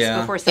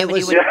 days before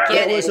somebody would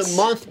get it. It was a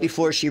month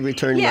before she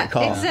returned my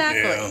call.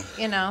 Exactly.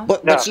 Yeah.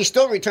 But she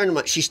still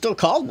returned she still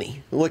called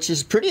me, which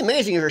is pretty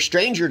amazing for a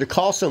stranger to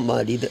call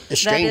somebody, a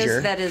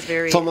stranger, that is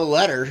very from a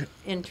letter,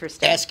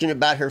 interesting, asking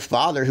about her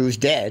father who's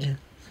dead.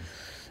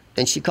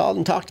 And she called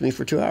and talked to me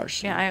for 2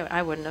 hours. Yeah,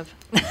 I wouldn't have.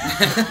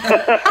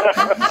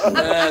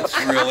 That's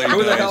really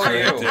Who the hell are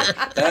nice you? right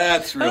there.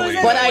 That's really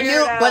But nice. I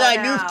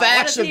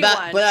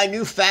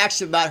knew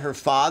facts about her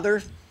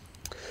father.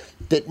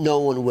 that no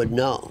one would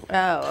know.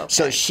 Oh, okay.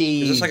 So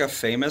she. Is this like a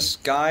famous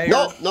guy?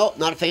 No,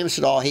 not famous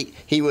at all.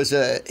 He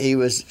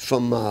was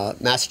from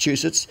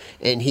Massachusetts,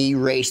 and he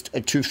raced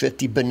a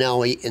 250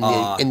 Benelli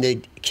in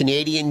the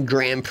Canadian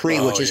Grand Prix,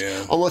 which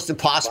is almost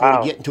impossible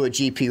to get into a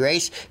GP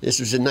race. This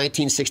was in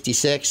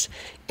 1966,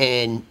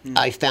 and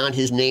I found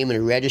his name in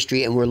a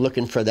registry, and we're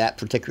looking for that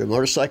particular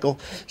motorcycle.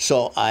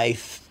 So I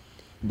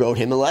wrote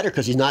him a letter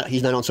because he's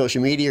not on social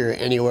media or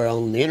anywhere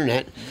on the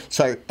internet.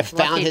 So I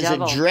found his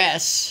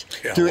address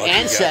through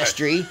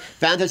Ancestry.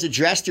 Found his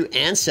address through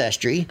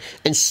Ancestry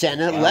and sent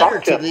a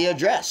letter to the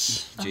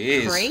address.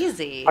 Jeez.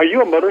 Crazy. Are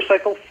you a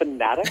motorcycle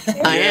fanatic?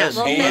 I am.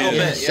 A little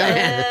bit.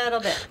 Yeah. A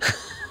little bit.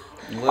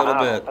 A little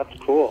bit. That's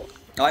cool.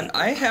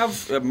 I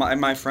have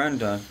my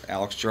friend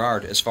Alex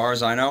Gerard. As far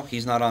as I know,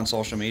 he's not on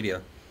social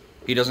media.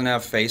 He doesn't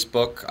have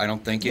Facebook. I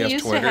don't think he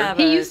has Twitter.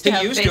 He used to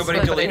have Facebook, but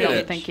he deleted I don't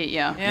it. think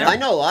I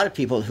know a lot of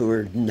people who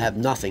have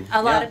nothing.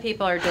 A lot of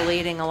people are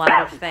deleting a lot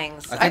of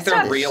things. I think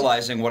they're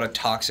realizing what a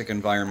toxic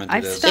environment it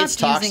I've is.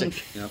 stopped using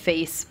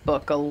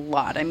Facebook a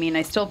lot. I mean,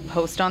 I still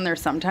post on there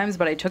sometimes,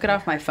 but I took it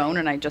off my phone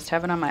and I just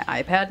have it on my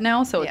iPad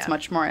now, so it's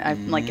much more. I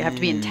have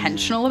to be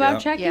intentional about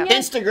checking it.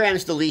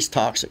 Instagram's the least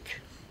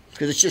toxic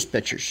because it's just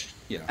pictures.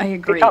 Yeah, I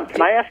agree. Hey, Tom,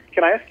 can I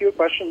ask you a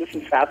question? This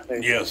is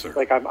fascinating. Yes, sir.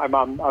 Like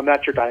I'm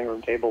at your dining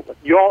room table, but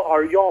you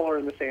all are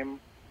in the same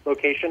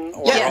location?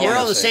 Or Yeah, we're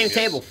on the same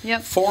table.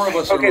 Yep. 4 of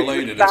us are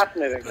related. It's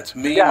fascinating. It's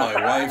me, Yeah.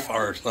 my wife,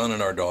 our son,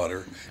 and our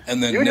daughter,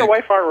 and then You and Nick. your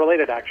wife aren't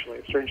related, actually.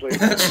 Strangely,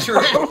 that's true.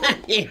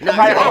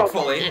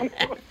 Hopefully.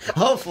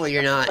 Hopefully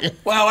you're not.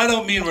 Well, I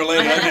don't mean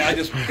related. I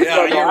just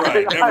you're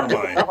right. Never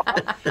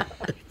mind.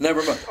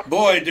 Never mind.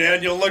 Boy,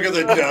 Daniel, look at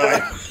the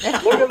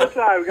time. Look at the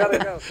time. We gotta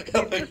go.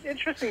 It's just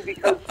interesting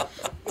because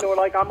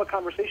like I'm a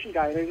conversation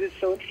guy, and it is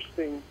so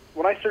interesting.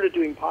 When I started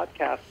doing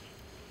podcasts,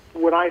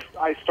 when I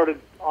started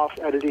off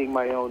editing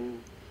my own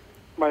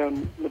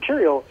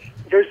material,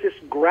 there's this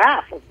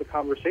graph of the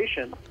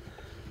conversation.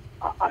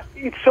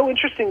 It's so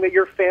interesting that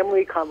your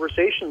family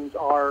conversations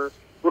are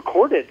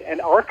recorded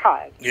and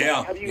archived.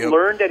 Yeah. Have you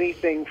learned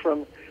anything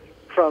from?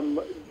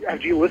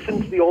 Have you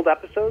listened to the old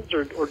episodes,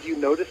 or do you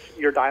notice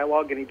your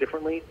dialogue any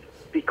differently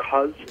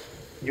because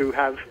you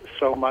have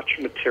so much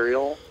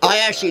material? I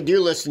actually do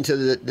listen to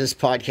this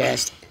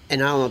podcast,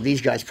 and I don't know if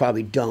these guys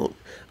probably don't.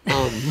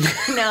 No,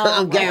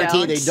 I'm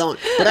guaranteed they don't.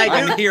 But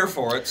I'm here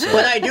for it. So.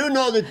 But I do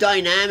know the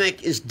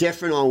dynamic is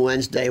different on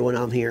Wednesday when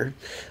I'm here.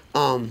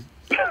 Every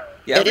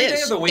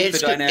day of the week the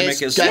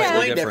dynamic is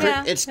definitely different.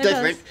 different. It's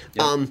different.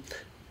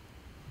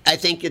 I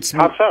think it's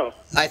how so.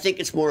 I think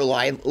it's more a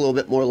little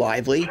bit more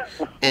lively,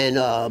 and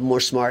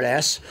more smart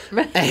ass.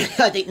 And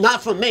I think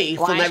not from me,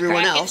 from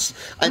everyone else.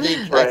 I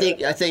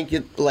think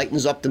it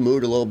lightens up the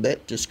mood a little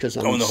bit, just because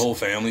I'm the whole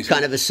family's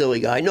kind of a silly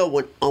guy.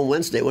 No, on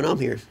Wednesday when I'm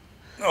here.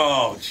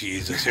 Oh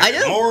Jesus! I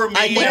do. More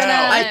me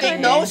now. I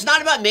think no, it's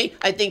not about me.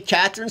 I think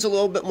Catherine's a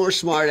little bit more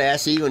smart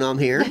assy when I'm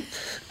here,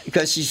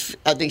 because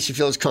I think she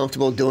feels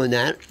comfortable doing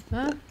that.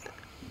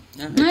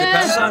 It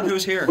depends on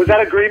who's here. Was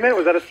that agreement?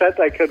 Was that a set?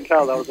 I couldn't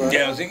tell. That was I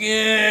was like,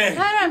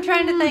 I'm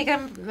trying to think.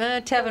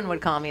 Tevin would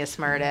call me a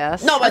smart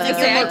ass. No, but I think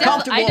you're more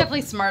comfortable. I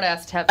definitely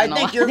smart-assed Tevin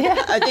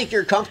I think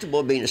you're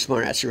comfortable being a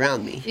smart ass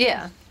around me.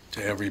 Yeah.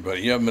 To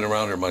everybody. You haven't been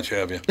around her much,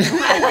 have you?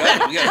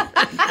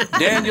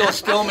 Daniel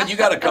Stillman, you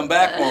got to come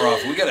back more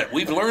often.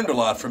 We've learned a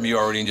lot from you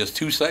already in just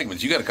 2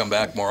 segments. You got to come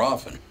back more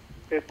often.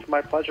 It's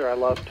my pleasure. I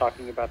love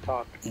talking about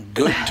talk.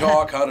 Good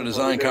talk, how to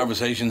design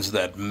conversations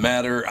that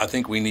matter. I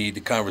think we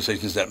need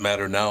conversations that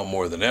matter now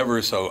more than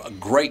ever. So a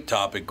great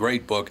topic,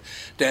 great book.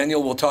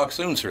 Daniel, we'll talk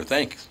soon, sir.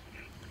 Thanks.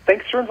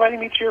 Thanks for inviting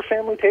me to your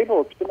family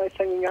table. It's been nice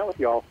hanging out with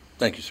you all.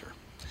 Thank you, sir.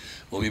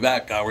 We'll be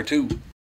back, hour 2.